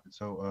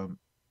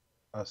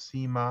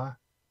asima.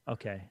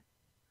 Okay.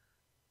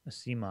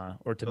 Asima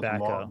or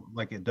tobacco.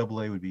 Like a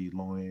double A would be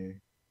long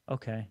A.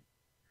 Okay.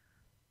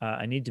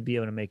 I need to be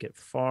able to make it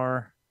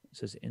far. It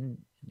says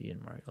Indian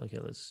market. Okay,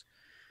 let's.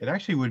 It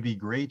actually would be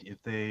great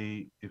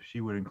if she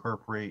would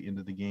incorporate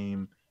into the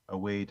game a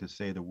way to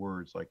say the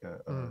words like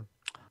that would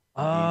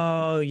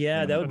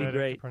be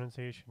great.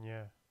 Pronunciation,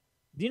 yeah.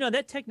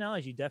 That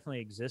technology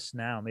definitely exists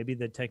now. Maybe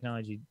the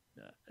technology.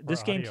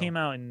 This game came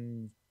out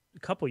a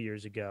couple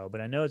years ago,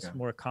 but I know it's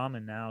more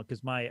common now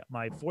because my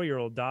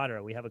 4-year-old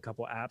daughter, we have a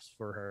couple apps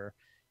for her,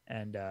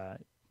 and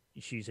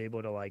she's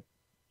able to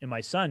and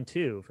my son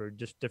too, for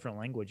just different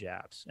language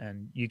apps,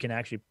 and you can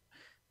actually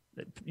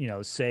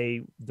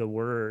say the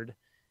word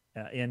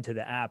into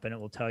the app and it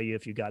will tell you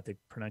if you got the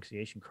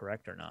pronunciation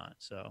correct or not.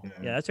 So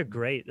that'd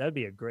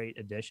be a great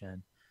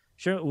addition.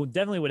 Sure, it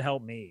definitely would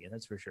help me,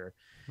 that's for sure.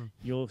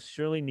 You'll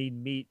surely need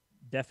meat.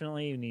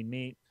 Definitely you need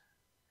meat.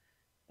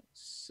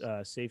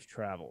 Safe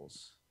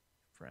travels,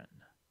 friend.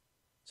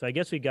 So I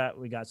guess we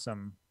got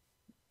some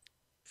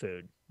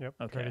food. Yep.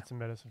 Okay. Traded some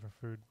medicine for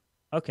food.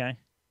 Okay.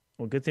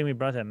 Well, good thing we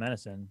brought that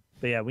medicine.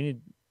 But yeah, I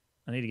need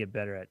to get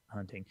better at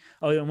hunting.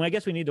 Oh, and I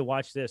guess we need to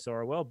watch this. So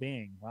our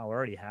well-being. Wow, we're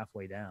already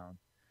halfway down.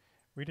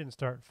 We didn't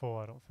start full,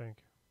 I don't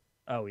think.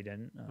 Oh, we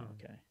didn't. Oh,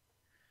 okay.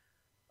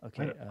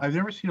 Okay. I've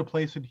never seen a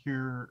place in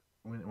here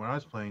when I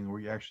was playing where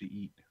you actually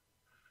eat.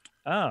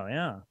 Oh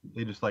yeah.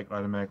 They just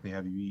automatically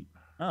have you eat.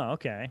 Oh,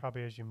 okay.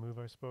 Probably as you move,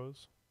 I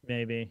suppose.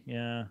 Maybe,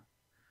 yeah.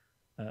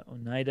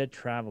 Oneida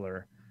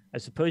Traveler. I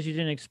suppose you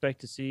didn't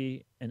expect to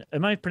see.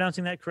 Am I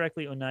pronouncing that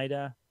correctly?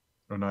 Oneida.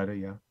 Oneida,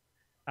 yeah.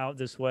 Out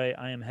this way.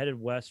 I am headed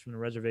west from the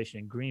reservation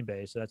in Green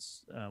Bay, so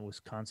that's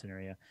Wisconsin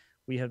area.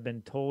 We have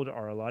been told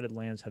our allotted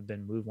lands have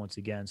been moved once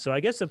again. So I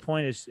guess the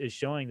point is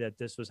showing that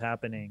this was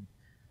happening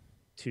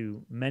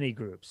to many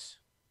groups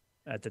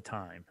at the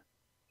time.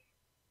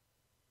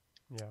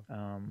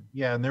 Yeah.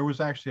 And there was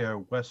actually a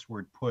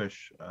westward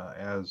push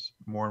as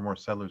more and more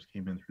settlers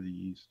came in through the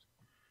east.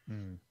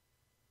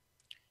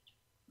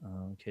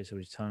 Okay, so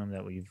we're telling them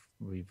that we've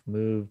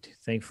moved.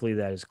 Thankfully,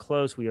 that is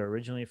close. We are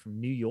originally from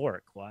New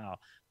York. Wow.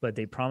 But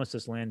they promised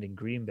us land in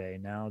Green Bay.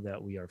 Now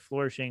that we are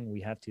flourishing,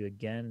 we have to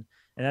again.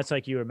 And that's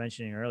like you were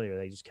mentioning earlier.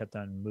 They just kept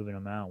on moving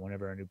them out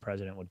whenever a new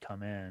president would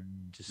come in,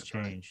 just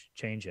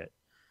change it.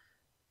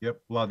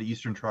 Yep. A lot of the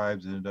eastern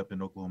tribes ended up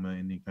in Oklahoma,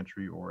 Indian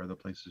country, or other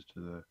places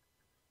to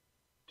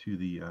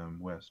the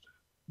west.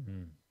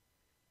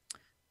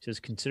 Says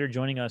consider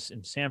joining us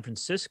in San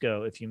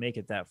Francisco if you make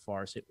it that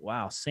far. Say,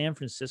 wow, San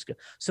Francisco.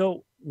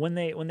 So when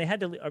they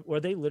had to,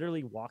 were they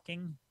literally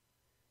walking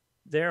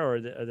there, or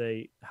are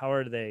they? How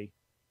are they?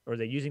 Are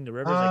they using the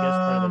rivers?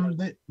 I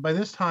guess. By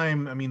this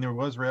time, I mean there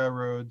was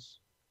railroads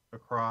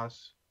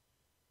across.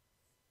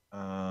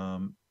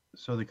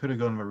 So they could have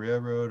gone by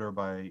railroad or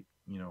by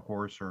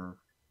horse or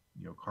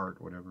cart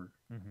or whatever.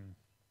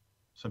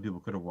 Some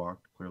people could have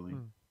walked clearly.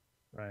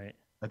 Right.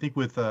 I think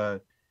with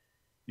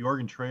the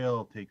Oregon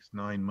Trail takes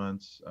 9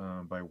 months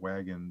by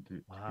wagon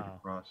to get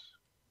across.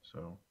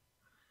 So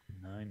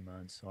 9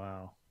 months.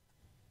 Wow.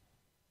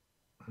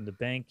 On the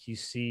bank, you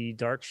see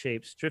dark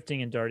shapes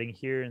drifting and darting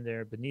here and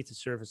there beneath the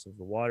surface of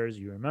the waters.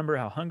 You remember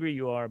how hungry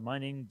you are,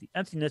 mining the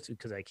emptiness,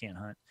 because I can't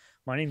hunt,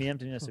 mining the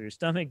emptiness of your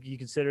stomach. You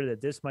consider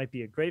that this might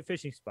be a great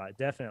fishing spot,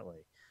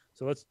 definitely.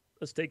 So let's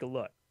take a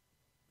look.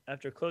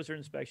 After closer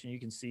inspection, you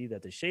can see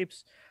that the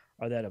shapes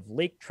are that of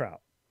lake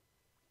trout.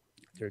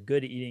 They're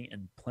good eating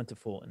and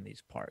plentiful in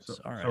these parts. So,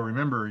 all right. So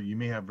remember, you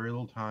may have very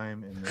little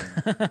time, and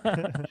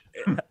then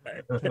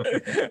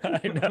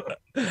I know.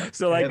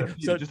 So like,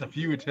 just a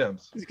few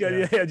attempts.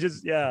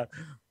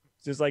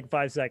 Just like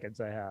 5 seconds.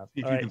 I have.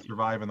 See if you can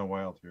survive in the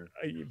wild here.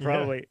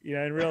 Probably,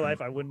 in real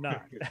life, I would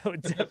not. I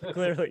would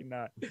clearly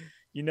not.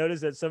 You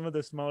notice that some of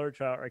the smaller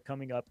trout are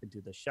coming up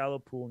into the shallow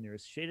pool near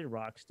shaded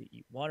rocks to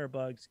eat water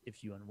bugs.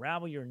 If you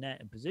unravel your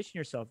net and position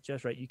yourself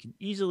just right, you can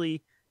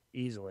easily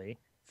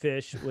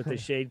fish with the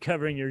shade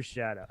covering your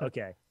shadow.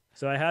 Okay,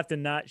 so I have to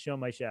not show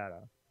my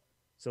shadow.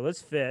 So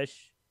let's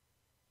fish.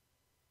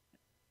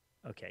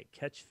 Okay,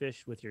 catch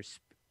fish with your.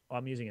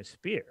 I'm using a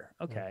spear.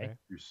 Okay.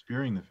 You're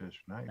spearing the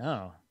fish. Nice.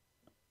 Oh.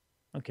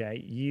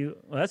 Okay.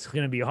 Well, that's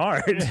going to be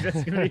hard.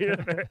 That's gonna be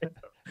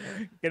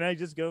Can I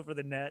just go for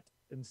the net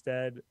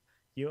instead?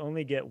 You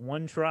only get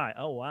one try.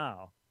 Oh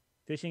wow.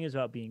 Fishing is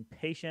about being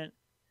patient.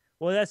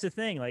 Well, that's the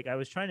thing. Like I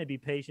was trying to be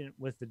patient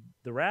with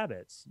the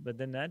rabbits, but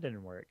then that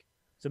didn't work.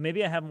 So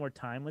maybe I have more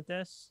time with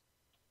this.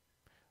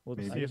 We'll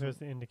see if there's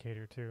the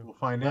indicator too. We'll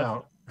find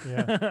out.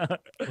 Yeah.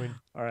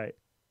 All right.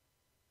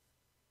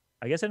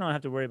 I guess I don't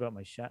have to worry about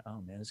my shot. Oh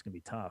man, this is gonna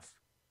be tough.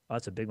 Oh,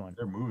 that's a big one.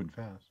 They're moving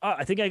fast. Oh,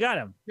 I think I got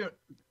him. Yeah.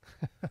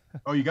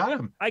 Oh, you got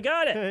him. I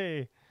got it.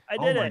 Hey. I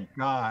did it. Oh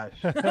my gosh.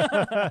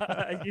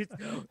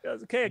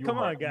 Okay, come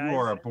on, guys. You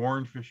are a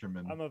born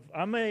fisherman.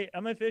 I'm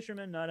a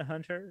fisherman, not a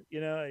hunter.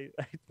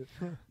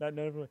 Not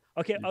known.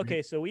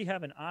 Okay. So we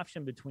have an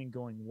option between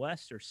going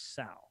west or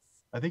south.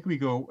 I think we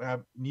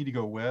need to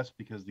go west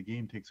because the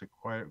game takes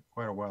quite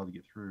a while to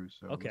get through.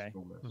 So okay,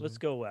 let's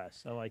go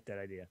west. I like that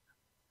idea.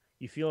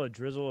 You feel a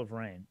drizzle of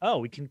rain. Oh,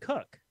 we can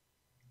cook.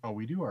 Oh,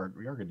 we are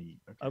going to eat.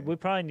 Okay. We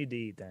probably need to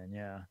eat then,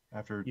 yeah.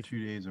 After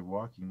 2 days of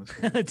walking. Let's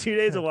go. 2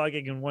 days of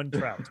walking and one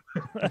trout.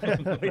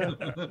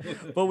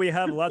 But we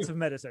have lots of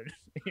medicine,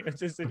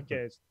 just in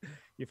case.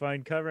 You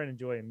find cover and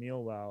enjoy a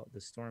meal while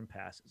the storm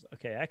passes.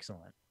 Okay,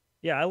 excellent.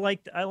 Yeah, I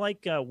like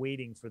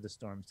waiting for the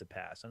storms to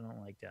pass. I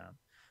don't like them.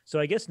 So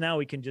I guess now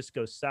we can just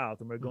go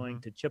south, and we're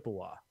going to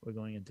Chippewa. We're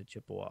going into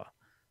Chippewa.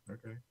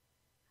 Okay.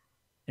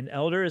 An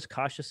elder is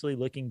cautiously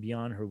looking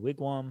beyond her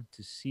wigwam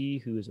to see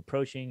who is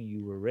approaching.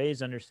 You were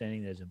raised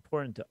understanding that it's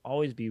important to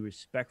always be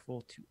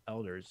respectful to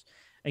elders.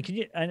 And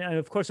and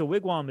of course a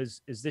wigwam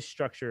is this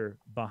structure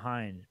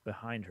behind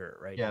her,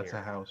 right? Yeah, it's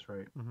a house,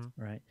 right?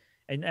 Right.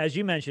 And as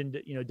you mentioned,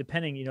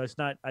 depending, it's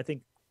not, I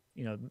think,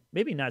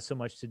 maybe not so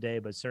much today,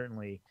 but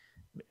certainly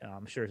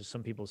I'm sure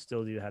some people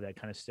still do have that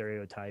kind of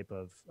stereotype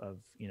of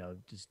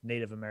just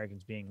Native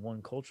Americans being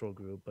one cultural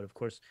group. But of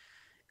course,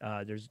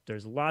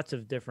 there's lots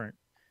of different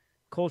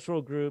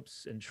cultural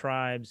groups and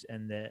tribes,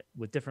 and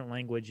with different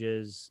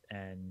languages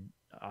and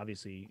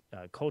obviously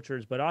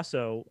cultures, but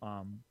also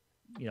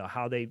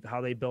how they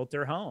built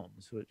their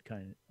homes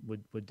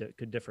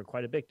could differ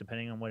quite a bit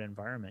depending on what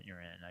environment you're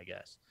in, I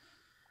guess.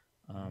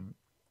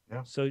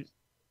 So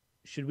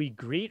should we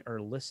greet or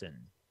listen?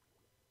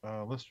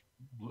 Let's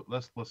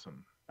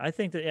listen. I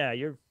think that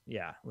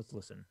let's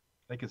listen.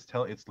 I think it's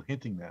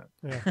hinting that.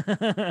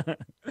 Yeah.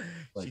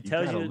 She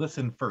tells you to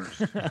listen first.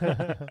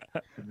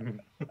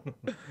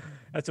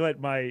 That's what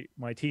my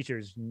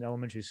teachers in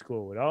elementary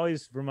school would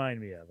always remind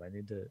me of. I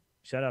need to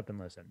shut up and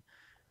listen.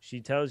 She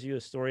tells you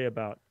a story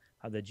about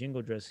how the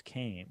jingle dress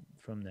came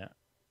from the.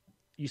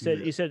 You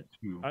said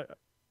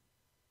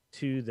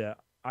to the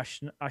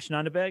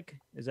Ashnanabeg.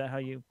 Is that how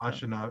you?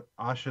 Ashana.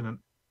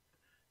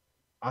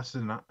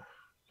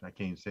 I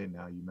can't even say it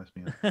now. You messed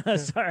me up.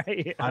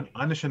 Sorry.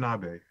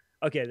 Anishinaabe.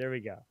 Okay, there we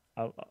go.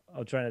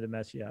 I'll try not to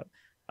mess you up.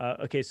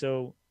 Okay,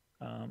 so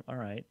all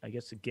right. I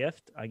guess a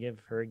gift. I give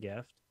her a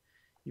gift.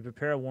 You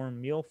prepare a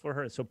warm meal for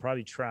her, so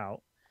probably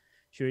trout.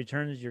 She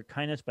returns your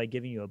kindness by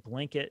giving you a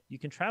blanket you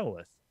can travel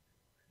with.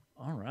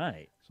 All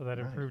right. So that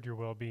improved your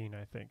well-being,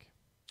 I think.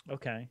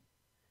 Okay.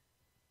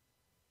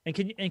 And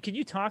can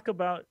you talk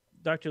about,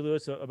 Dr.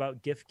 Lewis,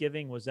 about gift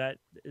giving? Was that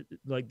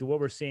like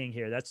what we're seeing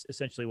here? That's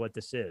essentially what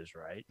this is,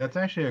 right? That's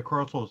actually a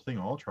cultural thing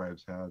all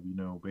tribes have,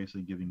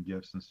 basically giving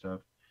gifts and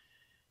stuff.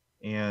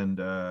 And,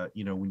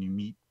 when you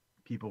meet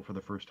people for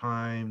the first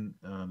time,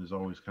 there's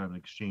always kind of an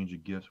exchange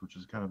of gifts, which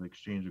is kind of an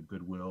exchange of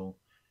goodwill,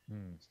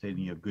 stating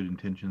you have good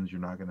intentions. You're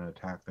not going to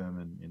attack them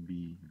and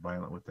be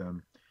violent with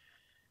them.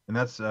 And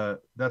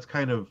that's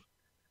kind of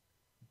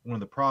one of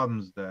the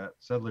problems that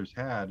settlers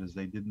had, is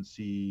they didn't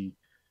see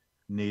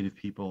Native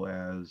people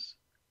as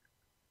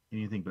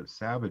anything but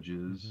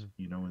savages,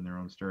 in their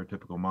own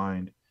stereotypical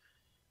mind.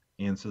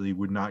 And so they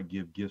would not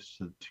give gifts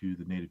to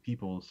the Native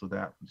people. So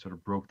that sort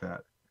of broke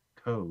that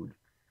code,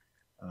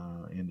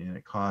 and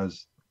it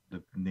caused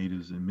the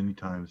natives many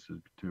times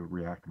to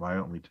react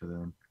violently to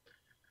them.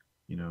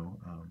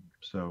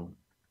 So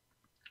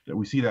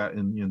we see that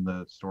in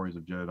the stories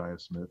of Jedediah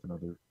Smith and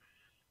other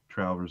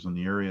travelers in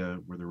the area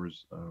where there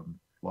was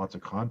lots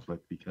of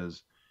conflict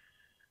because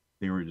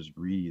they were just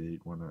greedy. They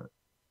didn't want to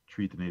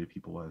treat the native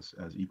people as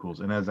equals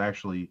and as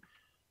actually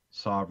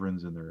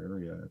sovereigns in their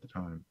area at the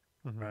time.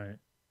 Right.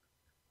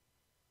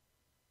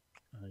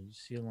 You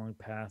see a long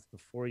path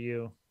before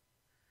you.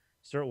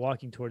 Start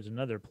walking towards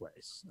another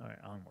place. All right,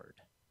 onward.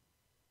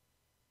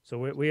 So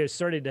we are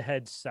starting to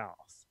head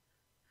south.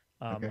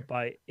 Okay.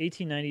 By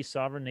 1890,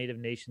 sovereign native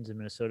nations in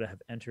Minnesota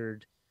have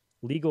entered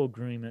legal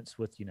agreements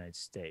with the United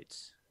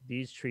States.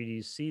 These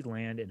treaties cede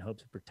land in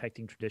hopes of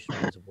protecting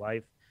traditional ways of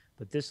life,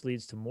 but this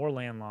leads to more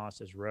land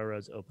loss as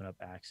railroads open up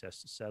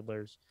access to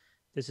settlers.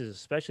 This is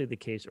especially the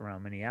case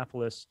around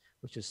Minneapolis,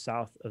 which is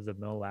south of the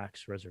Mille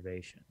Lacs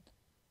Reservation.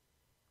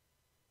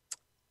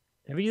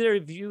 Have either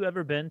of you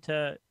ever been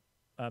to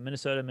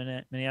Minnesota,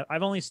 Minneapolis?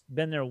 I've only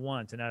been there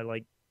once, and I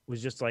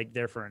was just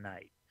there for a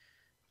night.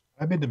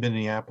 I've been to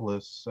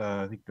Minneapolis.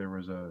 I think there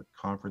was a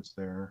conference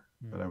there,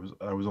 but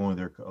I was only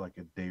there like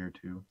a day or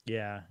two.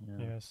 Yeah.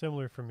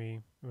 Similar for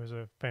me. It was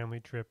a family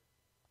trip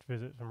to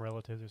visit some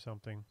relatives or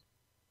something.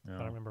 I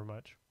don't remember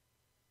much.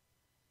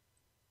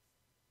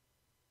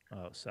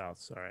 Oh, south.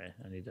 Sorry,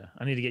 I need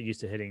to get used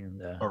to hitting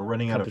the. Or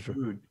running out of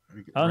food.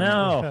 Oh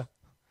no.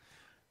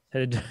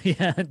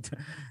 Yeah,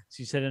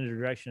 she said in the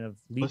direction of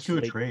Leech Let's do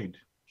a Lake.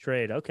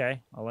 trade.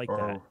 Okay, I like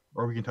that.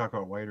 Or we can talk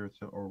about white earth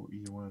or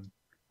either one.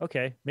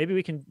 Okay, maybe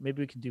we can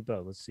do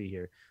both. Let's see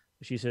here.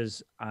 She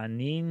says,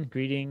 "Anin,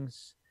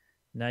 greetings,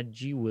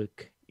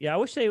 Najiwik." Yeah, I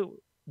wish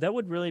that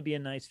would really be a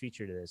nice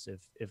feature to this.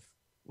 If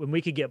when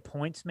we could get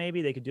points,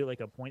 maybe they could do like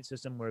a point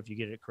system where if you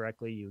get it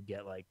correctly, you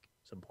get like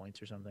some points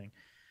or something.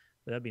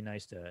 But that'd be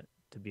nice to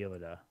be able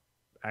to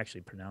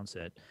actually pronounce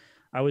it.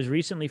 I was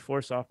recently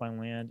forced off my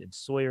land in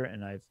Sawyer,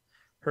 and I've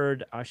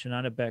heard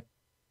Anishinaabe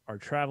are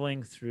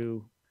traveling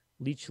through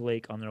Leech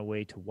Lake on their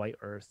way to White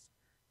Earth.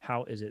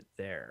 How is it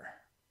there?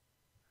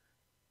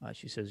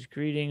 She says,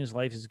 greetings,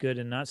 life is good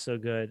and not so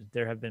good.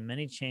 There have been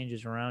many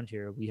changes around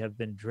here. We have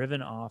been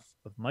driven off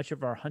of much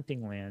of our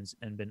hunting lands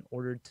and been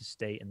ordered to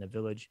stay in the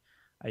village.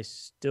 I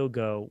still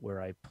go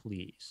where I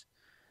please.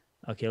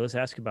 Okay, let's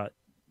ask about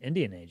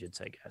Indian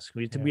agents, I guess.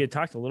 We had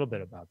talked a little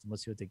bit about them.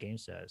 Let's see what the game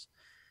says.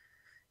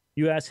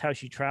 You ask how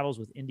she travels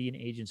with Indian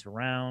agents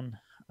around.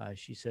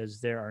 She says,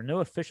 there are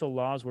no official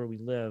laws where we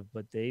live,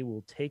 but they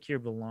will take your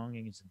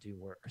belongings and do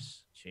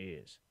worse.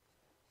 Jeez.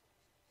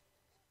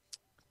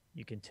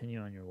 You continue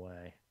on your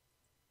way.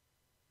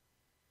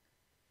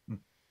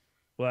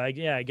 Well, I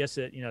guess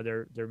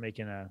that, they're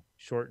making a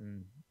short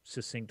and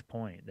succinct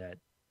point that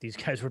these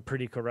guys were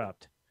pretty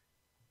corrupt.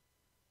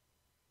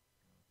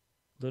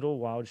 Little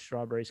wild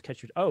strawberries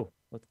catch your... Oh,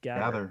 let's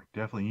gather.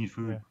 Definitely need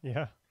food.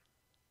 Yeah.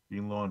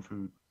 Being low on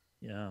food.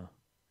 Yeah.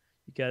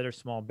 You gather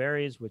small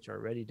berries, which are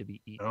ready to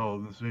be eaten.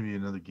 Oh, this may be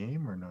another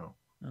game or no?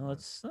 Well,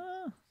 let's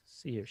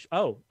see here.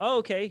 Oh,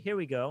 okay. Here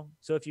we go.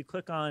 So if you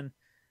click on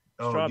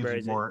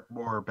strawberries,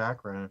 more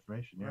background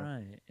information. Yeah.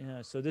 Right.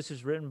 Yeah. So this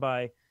is written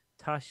by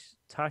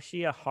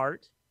Tashia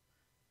Hart.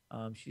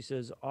 She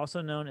says,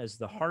 also known as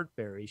the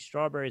heartberry,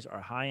 strawberries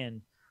are high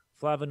in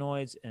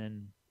flavonoids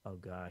and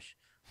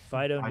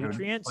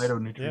phytonutrients.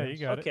 Yeah, you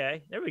got it.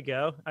 Okay, there we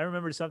go. I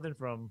remembered something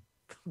from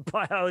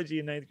biology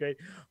in 9th grade,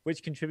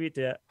 which contribute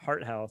to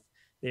heart health.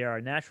 They are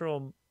a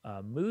natural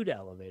mood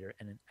elevator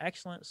and an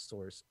excellent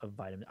source of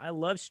vitamin. I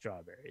love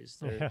strawberries.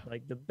 They're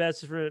like the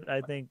best fruit,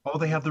 I think. Oh,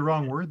 they have the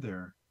wrong word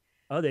there.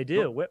 Oh, they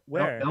do.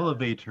 Where?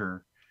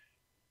 Elevator.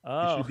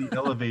 Oh, it should be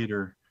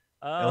elevator.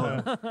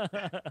 Oh,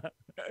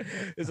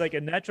 it's like a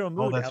natural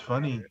mood. Oh, that's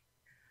funny.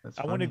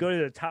 I want to go to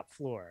the top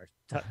floor.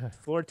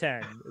 Floor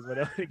 10 is what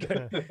I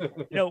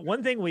would go.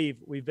 One thing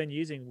we've been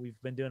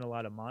doing a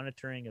lot of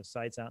monitoring of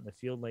sites out in the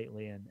field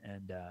lately,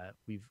 and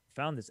we've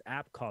found this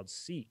app called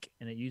Seek,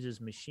 and it uses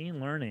machine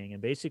learning,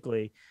 and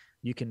basically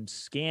you can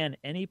scan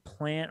any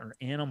plant or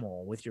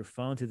animal with your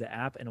phone through the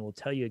app, and it will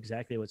tell you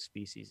exactly what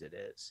species it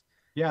is.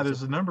 Yeah,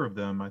 there's a number of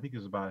them. I think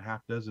there's about a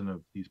half dozen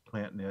of these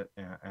PlantNet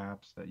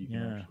apps that you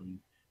can actually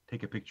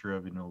take a picture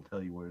of, and it'll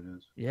tell you what it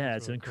is. Yeah,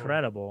 it's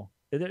incredible.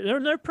 Cool.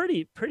 They're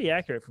pretty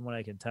accurate from what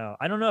I can tell.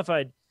 I don't know if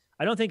I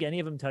don't think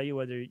any of them tell you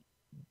whether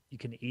you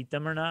can eat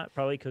them or not,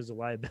 probably because of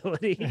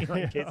liability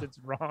in case it's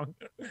wrong.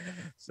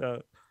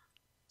 So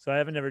I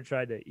haven't ever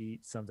tried to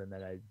eat something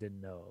that I didn't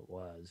know it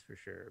was for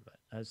sure.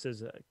 But it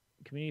says a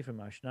community from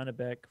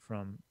Anishinaabe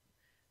from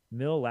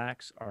Mille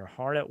Lacs are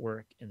hard at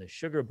work in the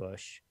sugar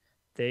bush.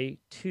 They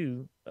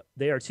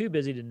are too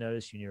busy to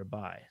notice you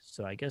nearby.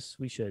 So I guess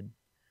we should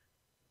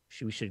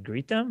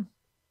greet them.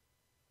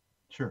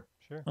 Sure.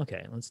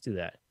 Okay, let's do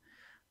that.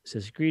 It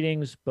says,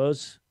 greetings,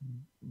 Booz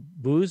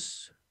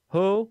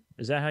Ho.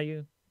 Is that how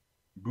you?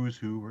 Booz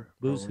Hoo.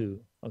 Booz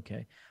Hoo.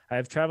 Okay. I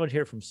have traveled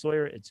here from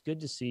Sawyer. It's good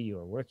to see you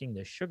are working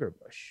the sugar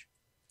bush.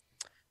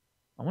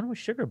 I wonder what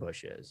sugar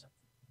bush is.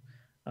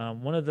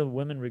 One of the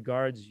women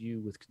regards you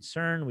with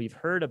concern. We've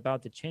heard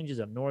about the changes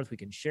up north. We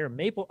can share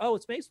maple. Oh,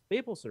 it's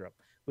maple syrup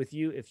with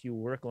you if you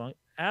work along.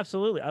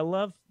 Absolutely. I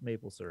love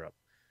maple syrup.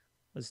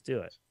 Let's do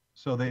it.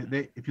 So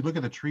they if you look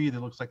at the tree,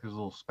 that looks like there's a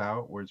little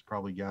spout where it's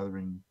probably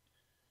gathering.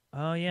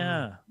 Oh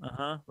yeah.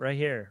 Right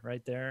here,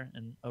 right there,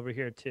 and over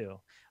here too.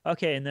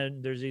 Okay, and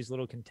then there's these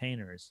little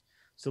containers.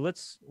 So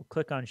let's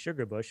click on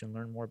sugar bush and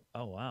learn more.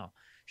 Oh wow.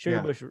 Sugar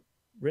Yeah. bush,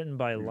 written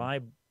by Yeah. Lai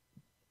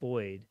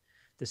Boyd.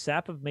 The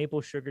sap of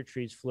maple sugar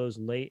trees flows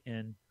late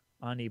in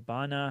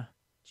Anibana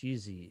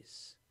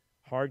Jizis,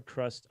 hard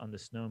crust on the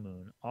snow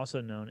moon, also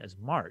known as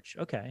March.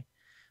 Okay.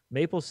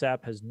 Maple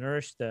sap has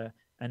nourished the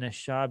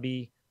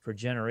Anishinaabe for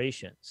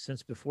generations,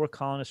 since before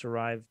colonists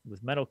arrived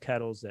with metal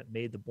kettles that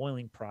made the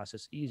boiling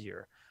process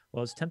easier.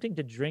 Well, it's tempting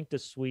to drink the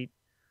sweet.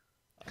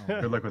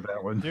 Good luck with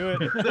that one. Do it.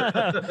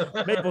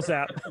 Maple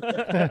sap.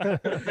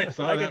 I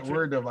saw that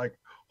word. I'm like,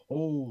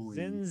 holy.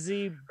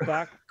 Zinzi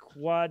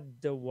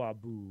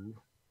Bakwadawabu.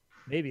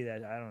 Maybe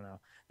that, I don't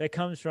know. That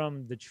comes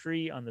from the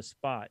tree on the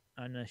spot.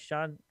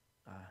 Anishinaabe.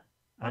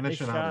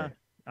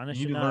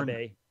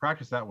 Anishinaabe.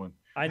 Practice that one.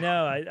 I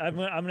know. I'm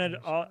gonna.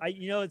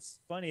 You know, it's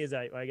funny is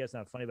I guess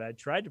not funny, but I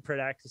tried to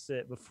practice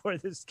it before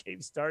this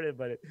game started,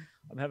 but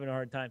I'm having a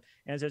hard time.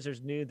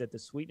 Ancestors knew that the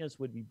sweetness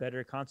would be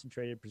better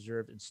concentrated,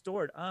 preserved, and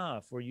stored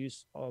for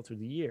use all through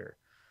the year.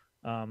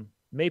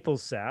 Maple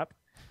sap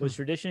was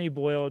traditionally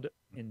boiled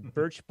in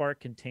birch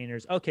bark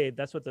containers. Okay,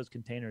 that's what those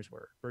containers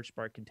were, birch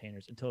bark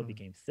containers, until it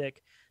became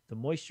thick. The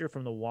moisture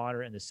from the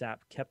water and the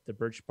sap kept the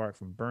birch bark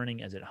from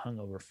burning as it hung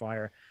over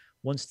fire.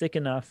 Once thick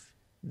enough,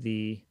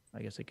 I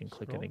guess I can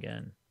click it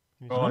again.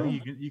 Oh,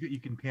 you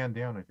can pan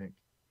down, I think.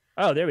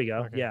 Oh, there we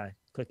go. Okay. Yeah,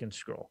 click and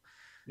scroll.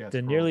 Yeah,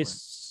 The nearly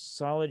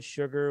solid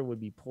sugar would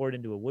be poured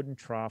into a wooden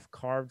trough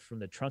carved from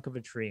the trunk of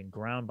a tree and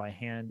ground by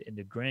hand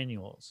into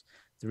granules.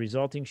 The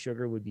resulting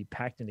sugar would be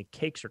packed into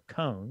cakes or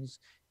cones,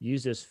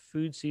 used as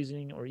food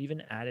seasoning, or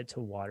even added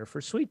to water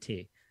for sweet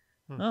tea.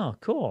 Oh,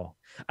 cool.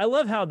 I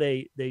love how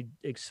they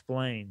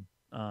explain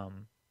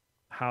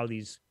how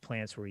these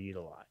plants were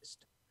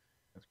utilized.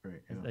 That's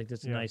great. Yeah. Like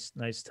that's a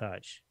nice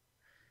touch.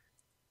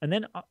 And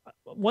then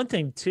one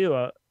thing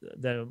too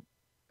that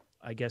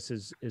I guess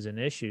is an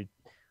issue,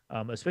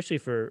 especially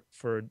for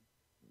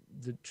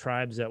the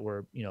tribes that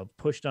were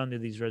pushed onto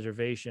these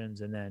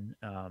reservations, and then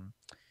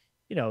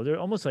they're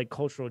almost like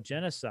cultural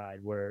genocide,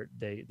 where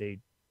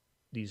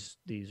these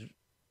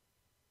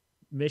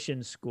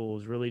mission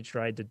schools really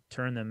tried to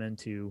turn them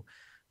into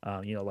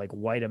like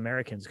white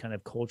Americans, kind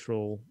of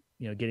cultural,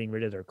 getting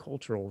rid of their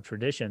cultural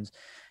traditions.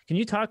 Can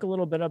you talk a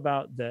little bit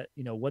about that,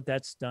 what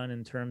that's done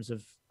in terms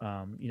of,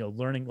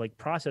 learning like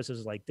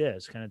processes like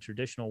this, kind of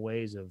traditional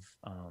ways of,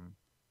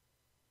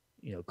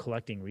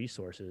 collecting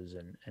resources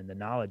and the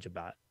knowledge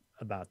about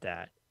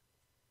that?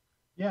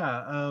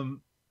 Yeah.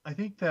 I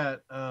think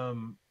that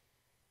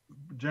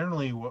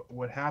generally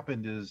what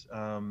happened is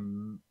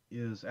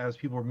as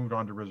people were moved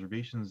on to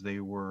reservations, they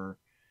were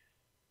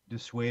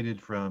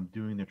dissuaded from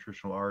doing their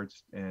traditional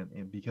arts,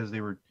 and because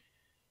the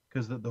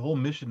whole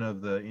mission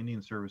of the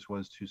Indian Service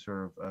was to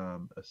sort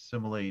of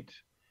assimilate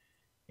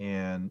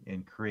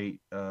and create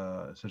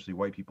essentially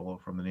white people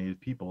from the native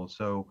people.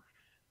 So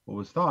what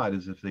was thought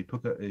is if they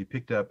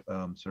picked up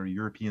sort of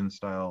European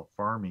style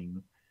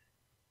farming,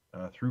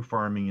 through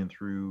farming and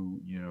through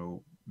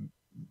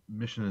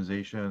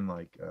missionization,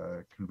 like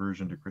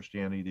conversion to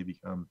Christianity, they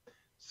become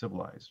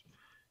civilized.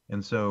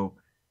 And so,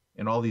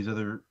 and all these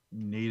other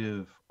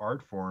native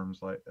art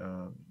forms, like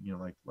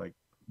like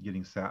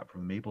getting sap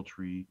from the maple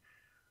tree,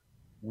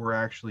 were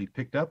actually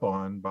picked up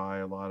on by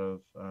a lot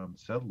of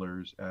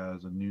settlers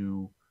as a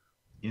new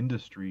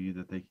industry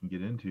that they can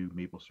get into,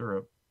 maple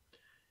syrup.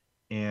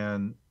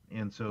 And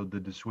so the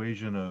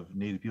dissuasion of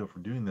native people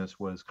from doing this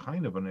was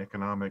kind of an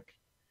economic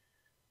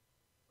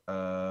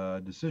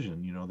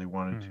decision. They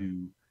wanted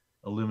to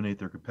eliminate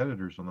their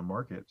competitors on the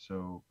market.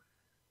 So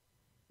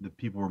the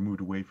people were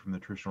moved away from the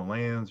traditional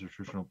lands or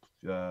traditional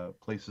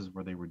places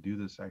where they would do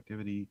this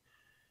activity,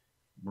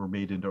 were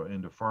made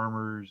into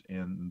farmers,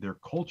 and their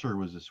culture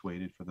was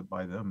dissuaded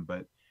by them.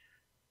 But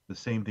the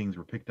same things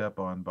were picked up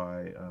on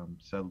by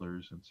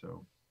settlers, and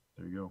so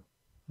there you go.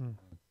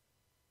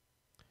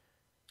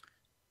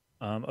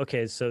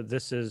 Okay, so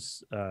this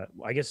is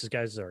I guess this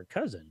guy's our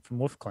cousin from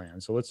Wolf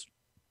Clan. So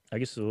I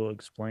guess we'll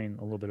explain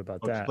a little bit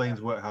about that.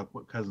 Explains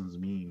what cousins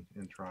mean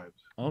in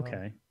tribes.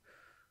 Okay.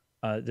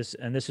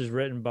 This is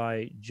written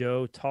by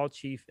Joe Tall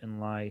Chief and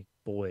Lai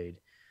Boyd.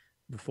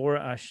 Before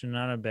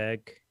Anishinaabe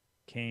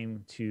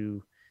came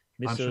to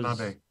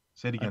Anishinaabe.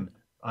 Say it again.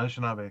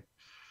 Anishinaabe.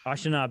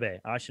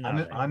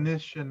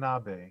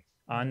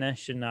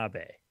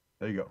 Anishinaabe.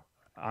 There you go.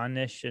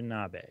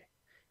 Anishinaabe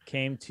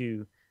came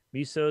to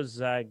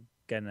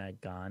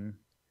Misozaganagan,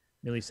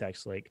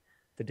 Millisax Lake.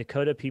 The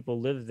Dakota people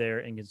lived there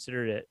and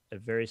considered it a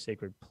very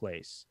sacred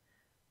place.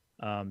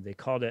 They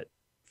called it,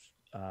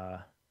 I'm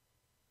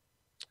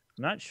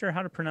not sure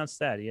how to pronounce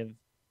that.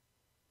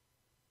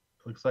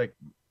 Looks like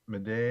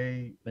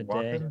Mede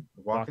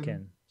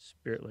Wakan.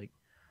 Spirit Lake.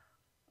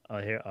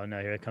 Here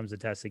it comes the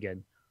test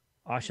again.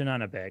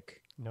 Ashananabek.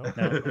 No.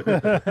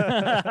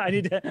 I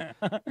need to.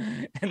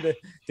 And the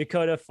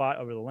Dakota fought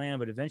over the land,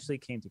 but eventually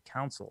came to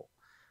council.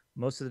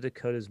 Most of the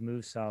Dakotas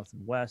moved south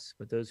and west,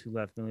 but those who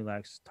left Mille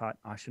Lacs taught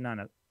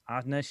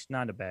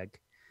Anishinaabe.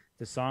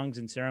 The songs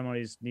and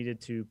ceremonies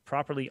needed to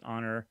properly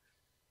honor.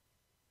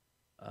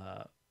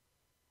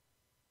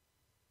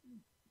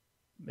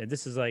 And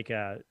this is like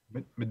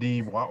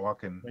Medivh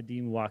Wakan.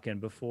 Medivh Wakan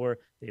before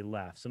they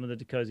left. Some of the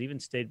Dakotas even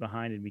stayed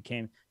behind and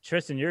became.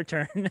 Tristan, your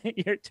turn.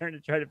 Your turn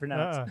to try to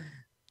pronounce.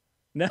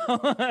 No,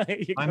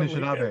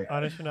 Anishinaabe.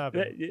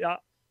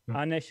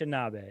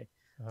 Anishinaabe.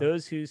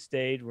 Those who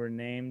stayed were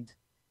named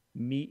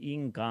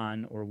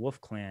Mi'ingan or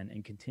Wolf Clan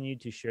and continued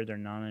to share their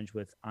knowledge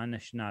with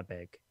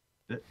Anishinaabe.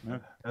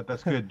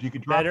 That's good. You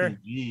can drop the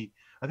G.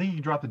 I think you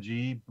can drop the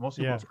G. Most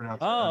people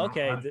pronounce it. Oh,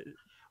 okay.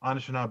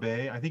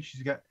 Anishinaabe. I think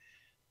she's got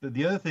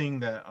the other thing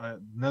that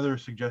another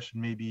suggestion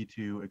may be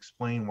to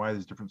explain why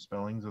there's different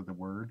spellings of the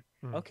word.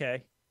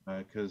 Okay.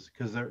 Because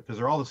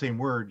they're all the same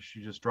word.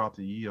 She just dropped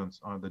the E on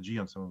the G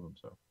on some of them.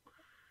 So.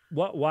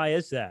 Why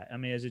is that? I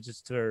mean, is it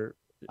just her?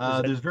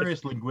 There's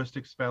various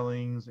linguistic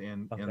spellings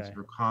and sort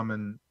of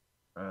common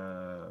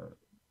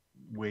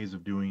ways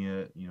of doing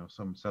it. You know,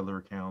 some settler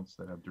accounts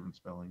that have different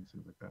spellings,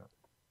 things like that.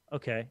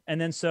 Okay, and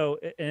then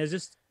and is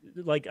this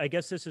like, I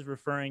guess this is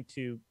referring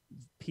to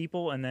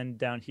people, and then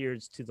down here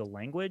it's to the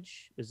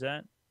language. Is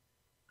that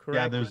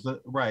correct?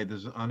 Yeah,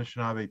 there's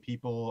Anishinaabe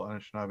people.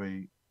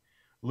 Anishinaabe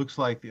looks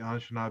like the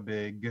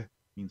Anishinaabe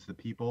means the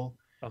people.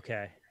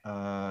 Okay.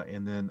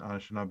 And then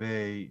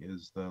Anishinaabe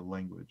is the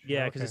language.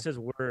 Yeah, because it says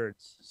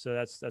words, so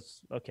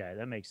that's okay.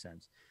 That makes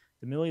sense.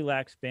 The Mille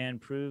Lacs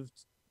band proved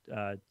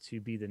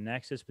to be the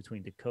nexus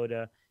between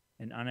Dakota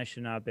and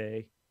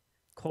Anishinaabe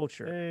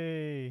culture.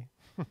 Hey.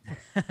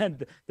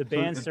 the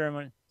band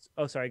ceremony.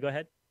 Oh, sorry. Go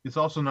ahead. It's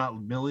also not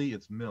Millie.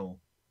 It's Mill.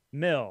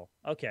 Mill.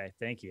 Okay.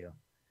 Thank you.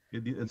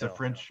 It's a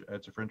French.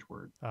 It's a French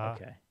word.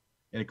 Okay.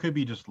 And it could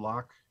be just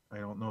lock. I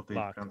don't know if they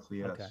pronounce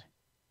the S. Okay.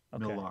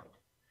 Mill lock.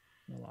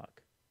 Mill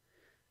lock.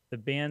 The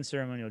band's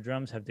ceremonial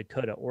drums have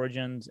Dakota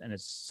origins, and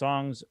its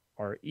songs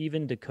are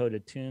even Dakota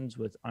tunes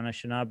with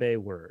Anishinaabe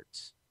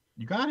words.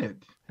 You got it.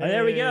 Oh,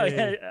 there we go.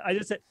 Yeah, I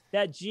just said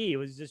that G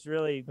was just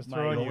really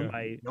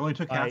it only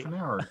took half an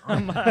hour.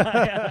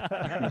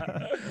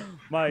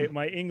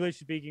 my English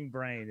speaking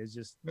brain is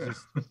just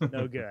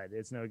no good.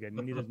 It's no good.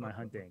 Neither is my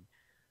hunting.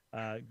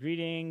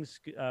 Greetings,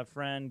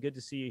 friend. Good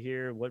to see you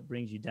here. What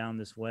brings you down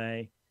this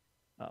way?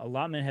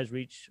 Allotment has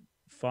reached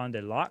Fond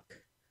du Lac.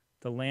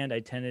 The land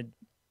I tended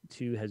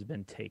to has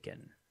been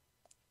taken.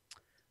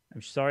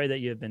 I'm sorry that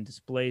you have been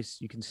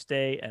displaced. You can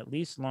stay at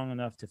least long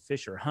enough to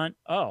fish or hunt.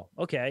 Oh,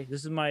 okay.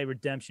 This is my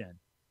redemption.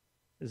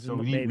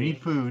 We need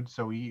food.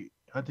 So we eat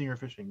hunting or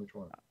fishing. Which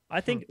one? I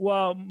think,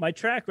 well, my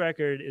track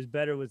record is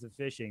better with the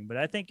fishing, but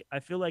I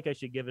feel like I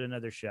should give it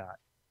another shot.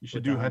 You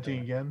should do hunting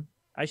again?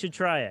 I should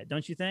try it.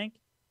 Don't you think?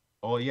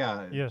 Oh,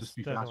 yeah. Yes, just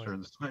be faster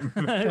this time.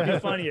 It'd be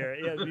funnier.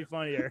 Yeah, it'd be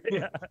funnier.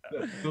 Yeah.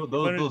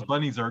 Those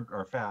bunnies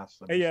are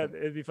fast. Yeah,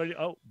 it'd be funny.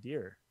 Oh,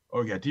 deer.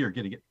 Oh, yeah, deer.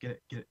 Get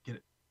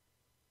it.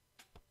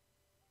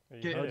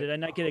 Oh, did I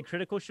not get a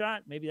critical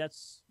shot? Maybe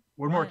that's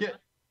one more. Get.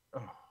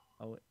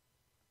 Oh,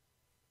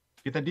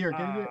 get that deer. Get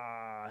it.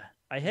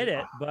 I hit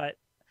it, but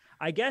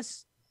I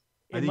guess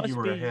I think you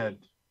were ahead.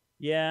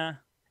 Yeah.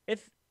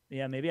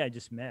 Maybe I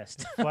just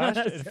missed.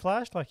 It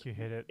flashed like you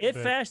hit it. It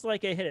flashed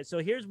like I hit it. So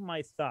here's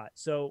my thought.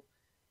 So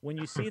when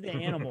you see the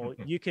animal,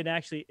 you can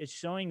actually, it's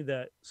showing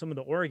some of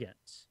the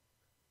organs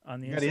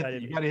on the inside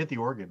of you. You got to hit the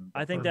organ.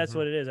 I think that's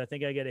what it is. I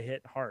think I got to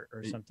hit heart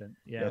or something.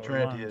 Yeah.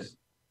 Try to hit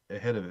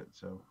ahead of it.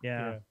 So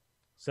yeah.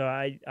 So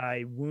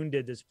I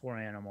wounded this poor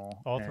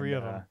animal. All three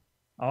of them.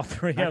 All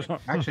three of them.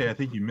 Actually, I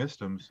think you missed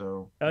them.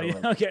 So. Oh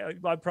yeah. Okay.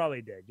 I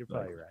probably did. You're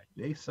probably right.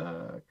 They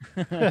suck.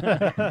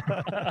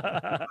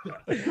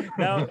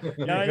 now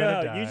I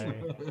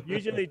know.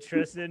 Usually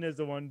Tristan is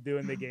the one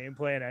doing the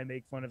gameplay, and I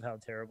make fun of how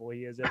terrible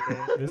he is at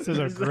it. This is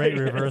a great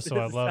reversal.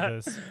 I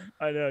love this.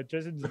 I know.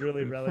 Tristan's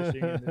really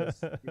relishing in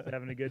this. He's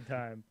having a good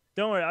time.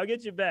 Don't worry, I'll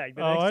get you back.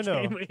 I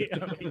know.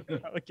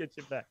 I'll get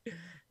you back.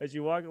 As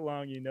you walk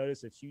along, you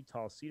notice a few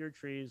tall cedar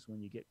trees.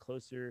 When you get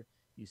closer,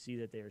 you see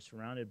that they are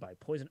surrounded by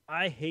poison.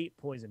 I hate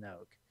poison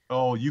oak.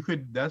 Oh, you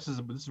could. This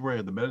is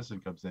where the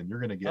medicine comes in. You're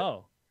gonna get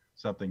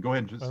something. Go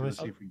ahead and let's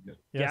see if we can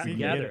get.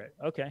 Gather it.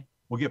 Okay.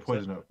 We'll get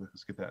poison oak.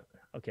 Let's get that.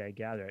 Okay,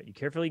 gather it. You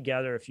carefully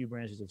gather a few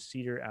branches of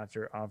cedar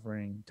after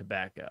offering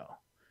tobacco.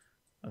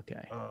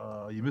 Okay.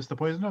 You missed the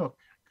poison oak.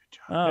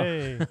 Oh.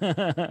 Hey.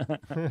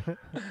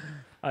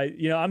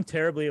 I'm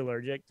terribly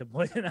allergic to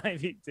poison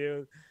ivy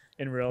too.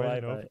 In real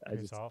life, I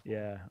just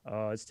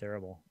it's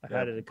terrible. I've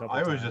had it a couple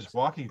times. I was just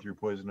walking through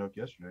poison oak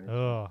yesterday.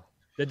 Oh.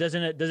 Does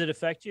it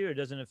affect you or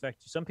doesn't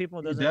affect you? Some people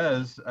it doesn't. It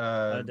does.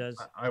 It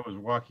does. I was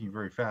walking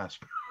very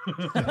fast.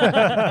 Does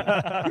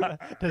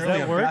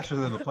that work? Faster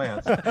than the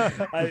plants.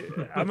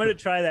 I'm gonna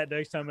try that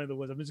next time I'm in the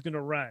woods. I'm just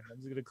gonna run. I'm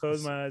just gonna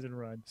close my eyes and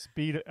run.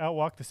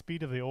 Outwalk the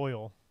speed of the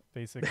oil,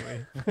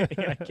 basically.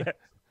 I guess.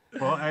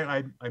 Well,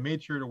 I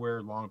made sure to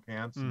wear long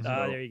pants. So,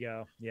 there you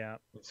go. Yeah.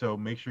 So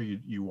make sure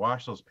you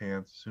wash those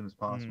pants as soon as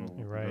possible.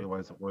 Right.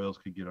 Otherwise, the oils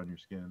could get on your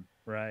skin.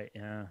 Right.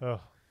 Yeah.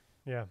 Oh,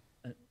 yeah.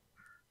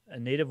 a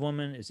native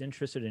woman is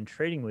interested in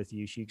trading with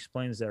you. She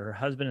explains that her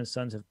husband and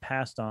sons have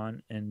passed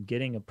on and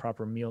getting a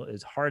proper meal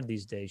is hard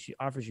these days. She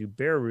offers you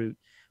bear root,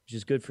 which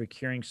is good for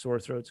curing sore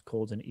throats,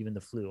 colds, and even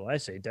the flu. Well, I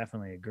say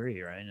definitely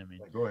agree, right? I mean,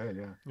 Go ahead,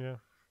 Yeah.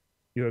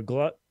 You are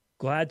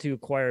glad to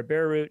acquire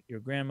bear root. Your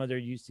grandmother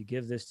used to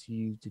give this to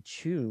you to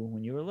chew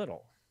when you were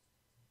little.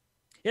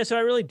 Yeah, so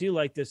I really do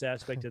like this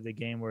aspect of the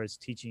game where it's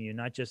teaching you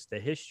not just the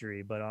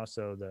history, but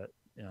also the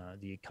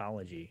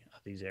ecology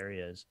of these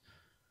areas.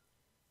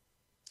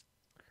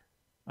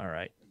 All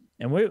right,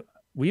 and we're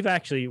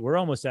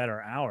almost at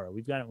our hour.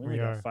 We only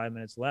got 5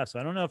 minutes left, so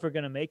I don't know if we're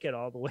going to make it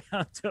all the way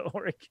out to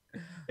Oregon.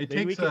 It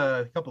takes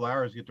a couple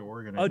hours to get to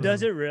Oregon. Oh,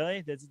 does it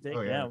really?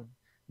 Oh, yeah.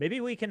 Maybe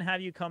we can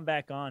have you come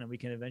back on, and we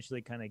can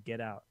eventually kind of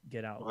get out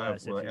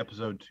west.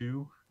 Episode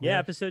 2. Yeah,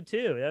 episode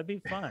 2. That'd be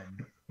fun.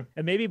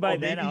 And maybe by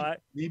then,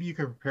 maybe you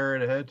can prepare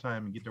it ahead of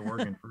time and get to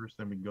Oregon first,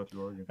 then we can go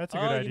through Oregon. That's a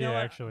good idea,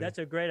 actually. That's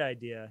a great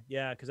idea.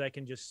 Yeah, because I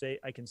can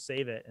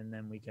save it, and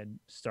then we can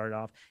start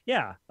off.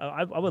 Yeah,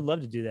 I would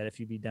love to do that if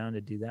you'd be down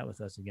to do that with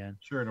us again.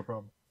 Sure, no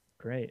problem.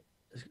 Great.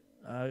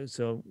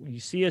 So you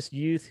see us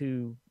youth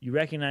who you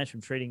recognize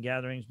from trading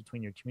gatherings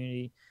between your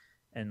community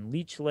and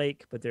Leech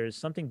Lake, but there is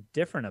something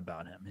different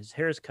about him. His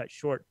hair is cut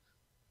short,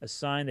 a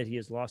sign that he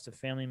has lost a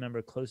family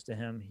member close to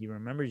him. He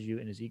remembers you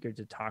and is eager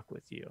to talk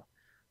with you.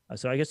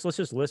 So I guess let's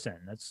just listen.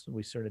 That's what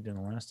we started doing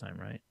the last time,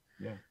 right?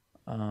 Yeah.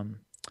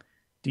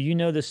 Do you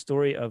know the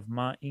story of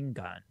Ma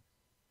Ingan?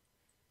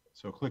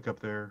 So click up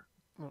there.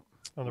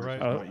 On the right.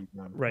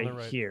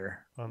 Right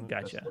here.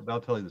 Gotcha. I'll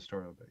tell you the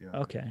story of it. Yeah.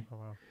 Okay. Oh,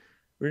 wow.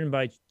 Written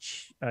by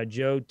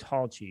Joe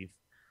Tallchief.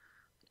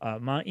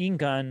 Ma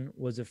Ingan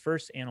was the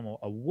first animal,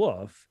 a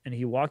wolf, and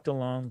he walked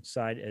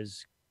alongside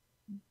as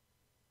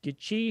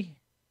Gichi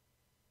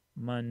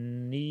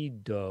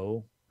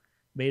Manido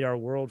made our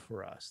world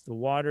for us, the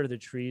water, the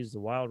trees, the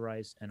wild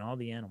rice, and all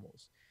the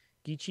animals.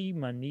 Gichi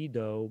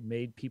Manido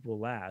made people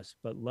last,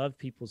 but loved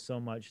people so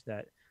much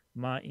that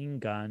Ma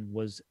Ingan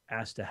was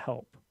asked to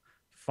help.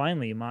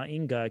 Finally, Ma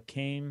Inga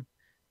came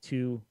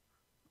to...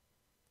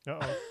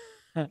 Uh-oh.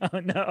 Oh,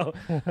 no.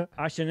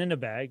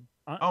 Ashaninabeg.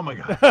 Oh, my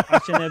God.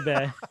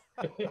 Ashaninabeg.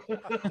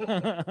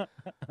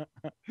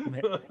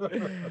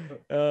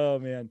 Oh,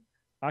 man.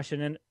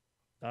 Ashanin...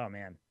 Oh,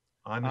 man.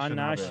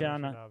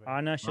 Anishinaabe.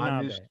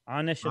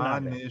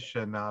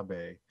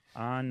 Anishinaabe.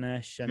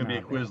 It's gonna be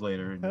a quiz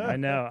later. I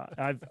know.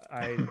 I'm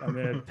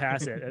gonna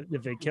pass it.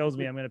 If it kills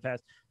me, I'm gonna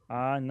pass.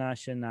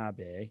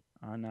 Anishinaabe,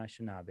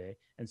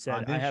 and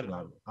said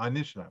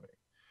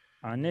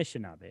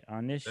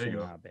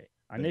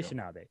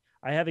Anishinaabe.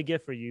 I have a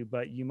gift for you,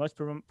 but you must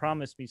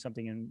promise me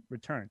something in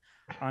return.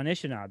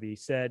 Anishinaabe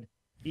said,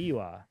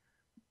 Iwa.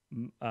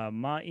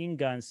 Ma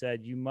Ingan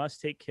said, you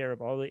must take care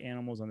of all the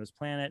animals on this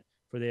planet,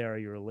 for they are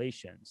your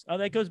relations. Oh,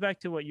 that goes back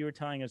to what you were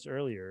telling us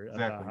earlier.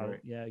 Exactly. About how,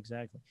 right. Yeah,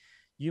 exactly.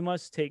 You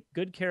must take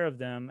good care of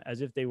them as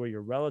if they were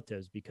your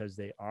relatives, because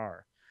they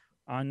are.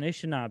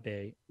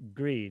 Anishinaabe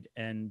agreed,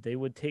 and they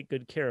would take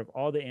good care of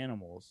all the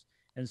animals.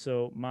 And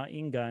so Ma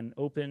Ingan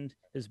opened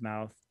his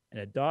mouth, and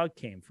a dog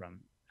came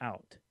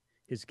out,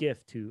 his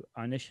gift to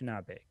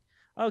Anishinaabe.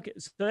 Okay,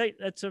 so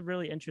that's a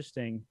really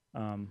interesting...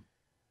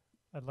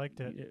 I'd like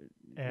to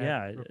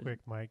add real quick,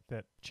 Mike,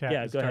 that chat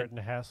is starting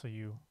to hassle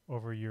you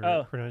over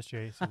your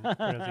pronunciation.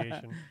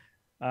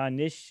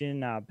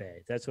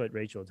 Anishinaabe. That's what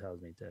Rachel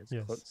tells me to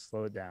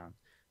slow it down.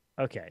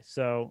 Okay,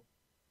 so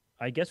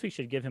I guess we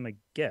should give him a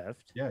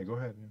gift. Yeah, go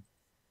ahead.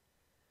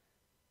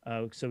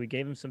 Yeah. So we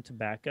gave him some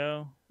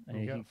tobacco. And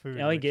we got food.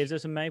 He gave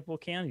us some maple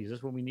candies.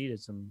 That's what we needed,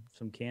 some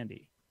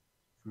candy.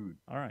 Food.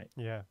 All right.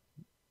 Yeah.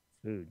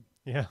 Food.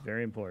 Yeah.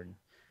 Very important.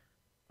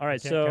 All right,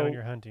 can't count on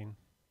your hunting.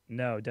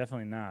 No,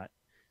 definitely not.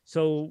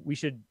 So we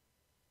should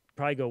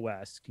probably go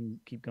west. Can you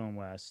keep going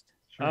west?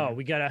 Sure. Oh,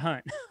 we got to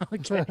hunt.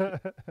 Okay.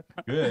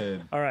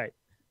 Good. All right.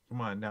 Come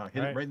on now.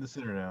 Hit it right in the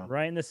center now.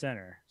 Right in the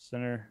center.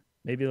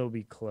 Maybe it'll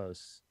be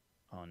close.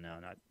 Oh, no,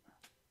 not.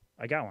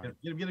 I got one.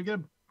 Get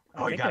him.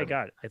 Oh, I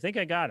got it. I think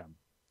I got him.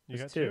 You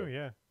got two,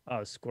 yeah.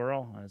 Oh,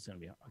 squirrel. Oh, that's going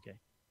to be okay.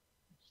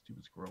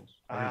 Stupid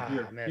squirrels.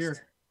 Missed.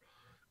 Here.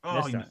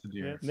 Oh, you missed the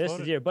deer. Missed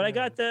the deer. But I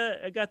got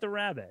the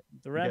rabbit.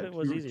 The rabbit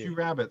was easier. Two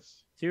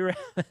rabbits.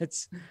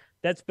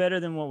 That's better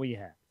than what we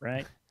had,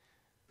 right?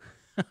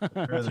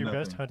 That's your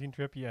best hunting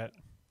trip yet.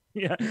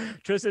 Yeah,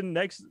 Tristan.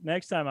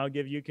 Next time, I'll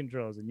give you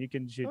controls, and you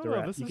can shoot the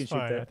rabbit. This is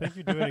fine. I think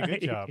you're doing a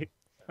good job.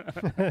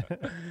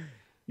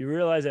 You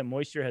realize that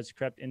moisture has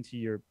crept into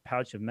your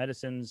pouch of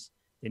medicines.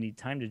 They need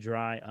time to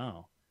dry.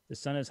 Oh, the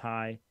sun is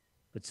high,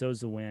 but so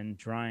is the wind.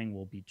 Drying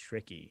will be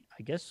tricky.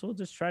 I guess we'll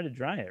just try to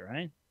dry it,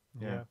 right?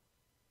 Yeah.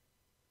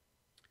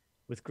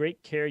 With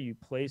great care, you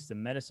place the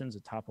medicines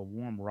atop a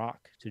warm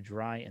rock to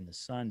dry in the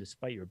sun.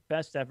 Despite your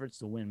best efforts,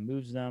 the wind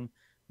moves them,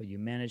 but you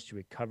manage to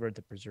recover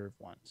the preserved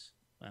ones.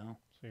 Well,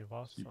 so you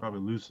lost. You probably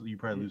lose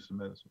some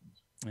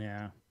medicines.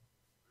 Yeah.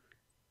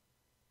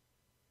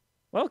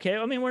 Well, okay.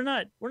 I mean, we're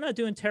not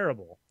doing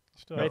terrible.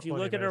 Still But have if you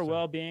plenty look of at our medicine.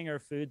 well-being, our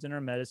foods and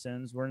our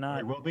medicines, we're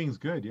not. Well-being's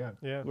good. Yeah.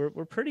 Yeah.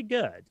 We're pretty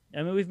good.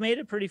 I mean, we've made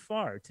it pretty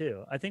far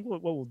too. I think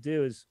what we'll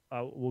do is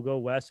we'll go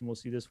west and we'll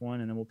see this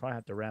one, and then we'll probably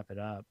have to wrap it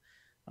up.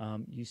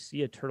 You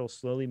see a turtle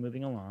slowly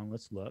moving along.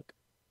 Let's look.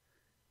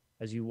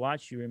 As you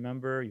watch, you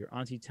remember your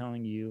auntie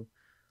telling you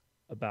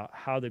about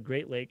how the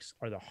Great Lakes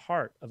are the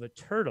heart of a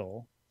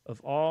turtle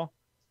of all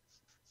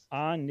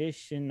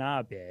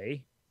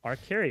Anishinaabe are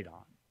carried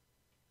on.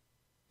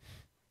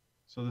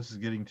 So this is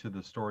getting to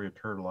the story of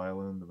Turtle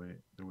Island, the way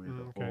the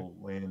okay. whole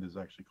land is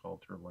actually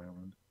called Turtle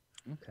Island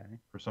Okay.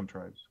 for some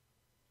tribes.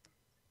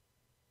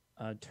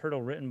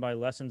 Turtle written by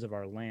Lessons of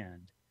Our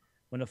Land.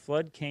 When a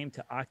flood came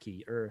to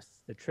Aki, Earth,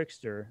 the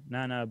trickster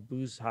Nana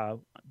Bazhu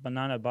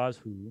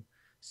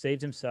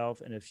saved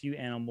himself and a few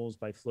animals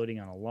by floating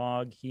on a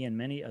log. He and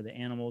many of the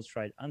animals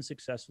tried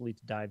unsuccessfully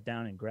to dive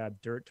down and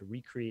grab dirt to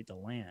recreate the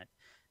land.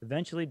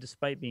 Eventually,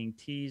 despite being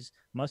teased,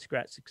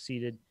 Muskrat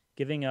succeeded,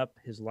 giving up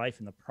his life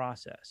in the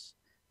process.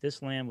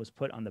 This land was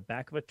put on the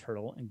back of a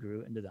turtle and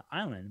grew into the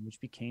island,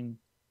 which became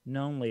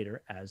known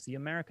later as the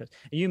Americas.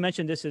 And you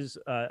mentioned this is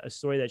a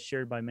story that's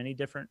shared by many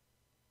different.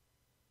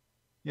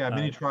 Yeah,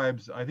 many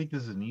tribes. I think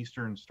this is an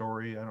Eastern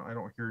story. I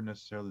don't hear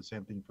necessarily the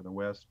same thing for the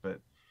West,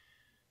 but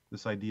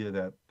this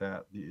idea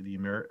that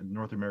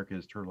North America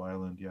is Turtle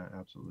Island. Yeah,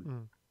 absolutely.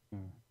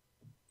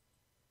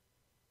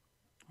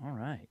 All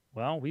right.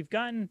 Well, we've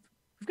gotten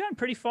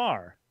pretty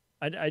far.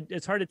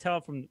 It's hard to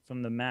tell from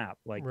the map,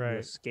 like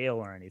the scale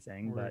or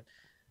anything, but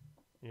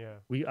yeah,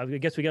 I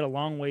guess we got a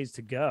long ways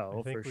to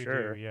go for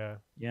sure.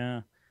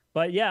 Yeah.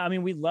 But yeah, I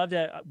mean, we love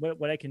that.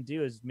 What I can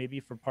do is maybe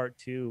for part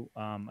 2,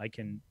 I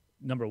can,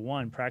 number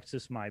 1,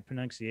 practice my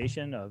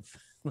pronunciation of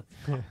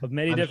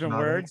many different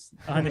words.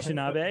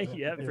 Anishinaabe.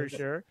 Yeah, for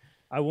sure.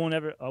 I won't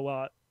ever. Oh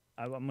well,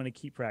 I'm going to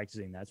keep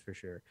practicing. That's for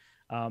sure.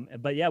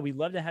 But yeah, we'd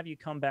love to have you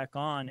come back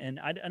on. And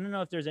I don't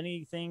know if there's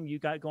anything you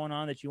got going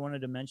on that you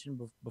wanted to mention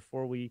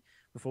before we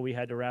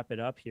had to wrap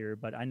it up here.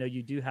 But I know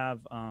you do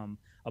have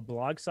a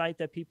blog site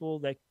that people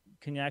that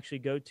can actually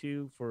go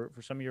to for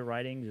some of your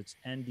writings. It's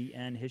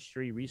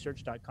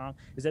ndnhistoryresearch.com.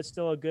 Is that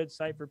still a good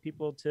site for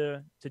people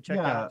to check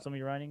out some of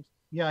your writings?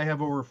 Yeah, I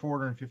have over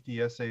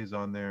 450 essays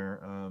on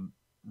there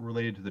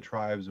related to the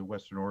tribes of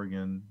Western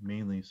Oregon,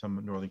 mainly some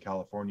in Northern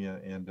California,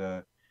 and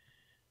I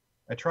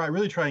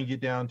really try and get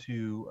down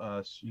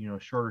to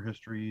shorter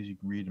histories. You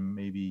can read in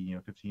maybe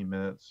 15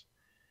 minutes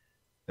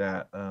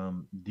that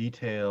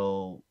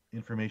detail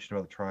information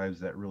about the tribes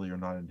that really are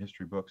not in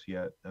history books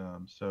yet.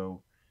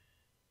 So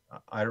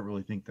I don't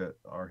really think that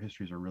our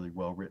histories are really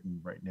well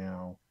written right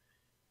now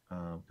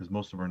because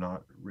most of them are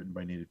not written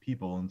by Native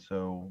people. And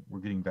so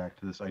we're getting back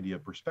to this idea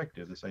of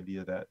perspective, this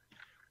idea that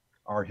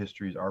our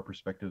histories, our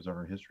perspectives on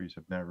our histories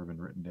have never been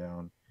written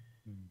down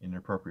in an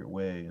appropriate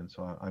way. And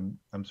so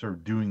I'm sort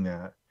of doing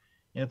that.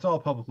 And it's all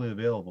publicly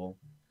available.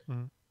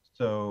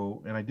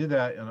 So, and I did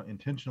that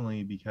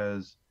intentionally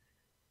because,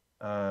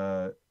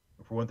 for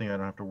one thing, I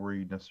don't have to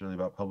worry necessarily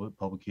about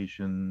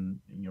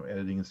publication,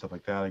 editing and stuff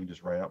like that. I can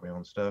just write out my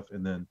own stuff,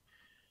 and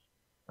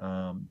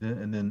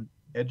then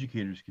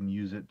educators can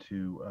use it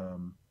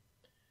to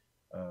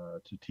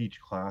teach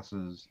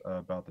classes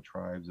about the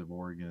tribes of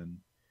Oregon,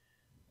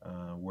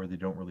 where they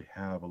don't really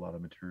have a lot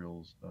of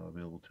materials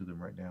available to them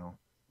right now.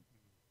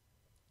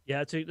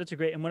 Yeah, that's a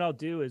great. And what I'll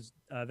do is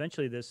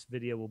eventually this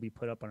video will be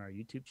put up on our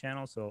YouTube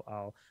channel. So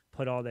I'll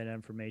put all that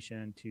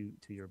information to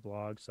your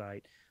blog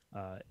site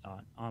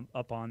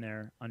up on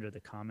there under the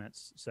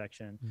comments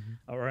section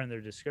or in their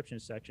description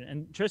section.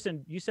 And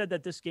Tristan, you said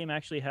that this game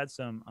actually had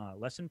some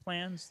lesson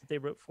plans that they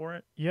wrote for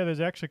it. Yeah, there's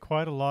actually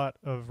quite a lot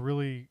of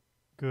really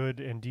good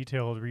and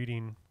detailed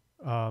reading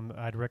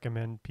I'd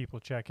recommend people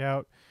check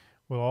out.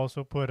 We'll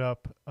also put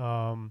up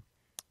the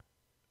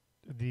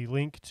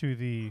link to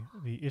the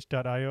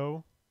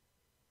itch.io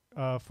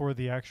for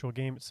the actual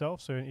game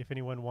itself. So if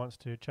anyone wants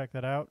to check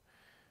that out,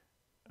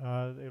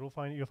 you'll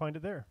find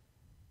it there.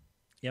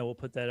 Yeah, we'll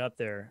put that up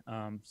there.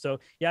 So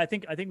yeah, I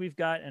think we've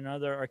got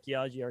another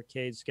Archaeology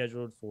Arcade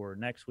scheduled for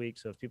next week.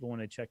 So if people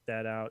want to check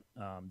that out,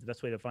 the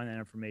best way to find that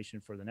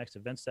information for the next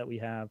events that we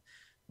have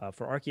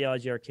for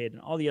Archaeology Arcade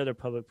and all the other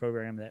public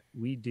program that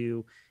we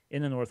do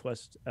in the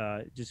Northwest,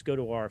 just go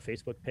to our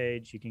Facebook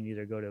page. You can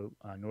either go to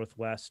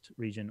Northwest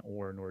region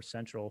or North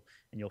Central,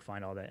 and you'll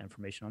find all that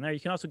information on there. You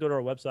can also go to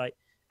our website,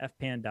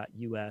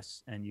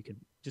 fpan.us, and you can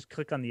just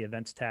click on the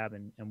events tab,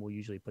 and we'll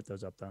usually put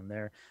those up down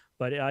there.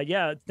 But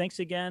yeah, thanks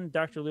again,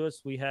 Dr.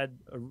 Lewis. We had,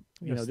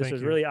 this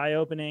was really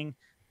eye-opening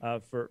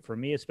for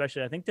me,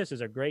 especially. I think this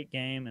is a great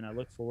game, and I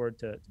look forward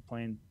to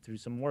playing through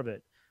some more of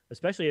it,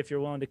 especially if you're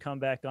willing to come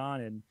back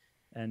on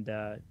and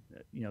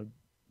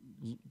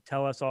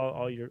tell us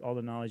all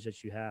the knowledge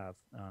that you have.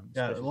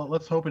 Yeah,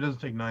 let's hope it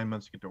doesn't take 9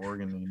 months to get to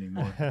Oregon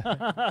anymore.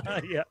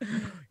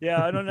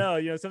 yeah, I don't know.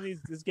 Some of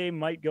this game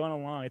might go on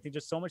along. I think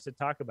there's so much to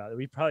talk about that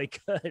we probably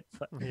could.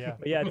 But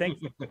yeah, thank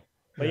you.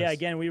 But yeah,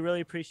 again, we really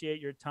appreciate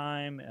your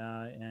time,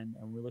 and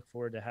we look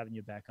forward to having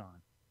you back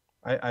on.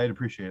 I'd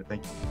appreciate it.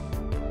 Thank you.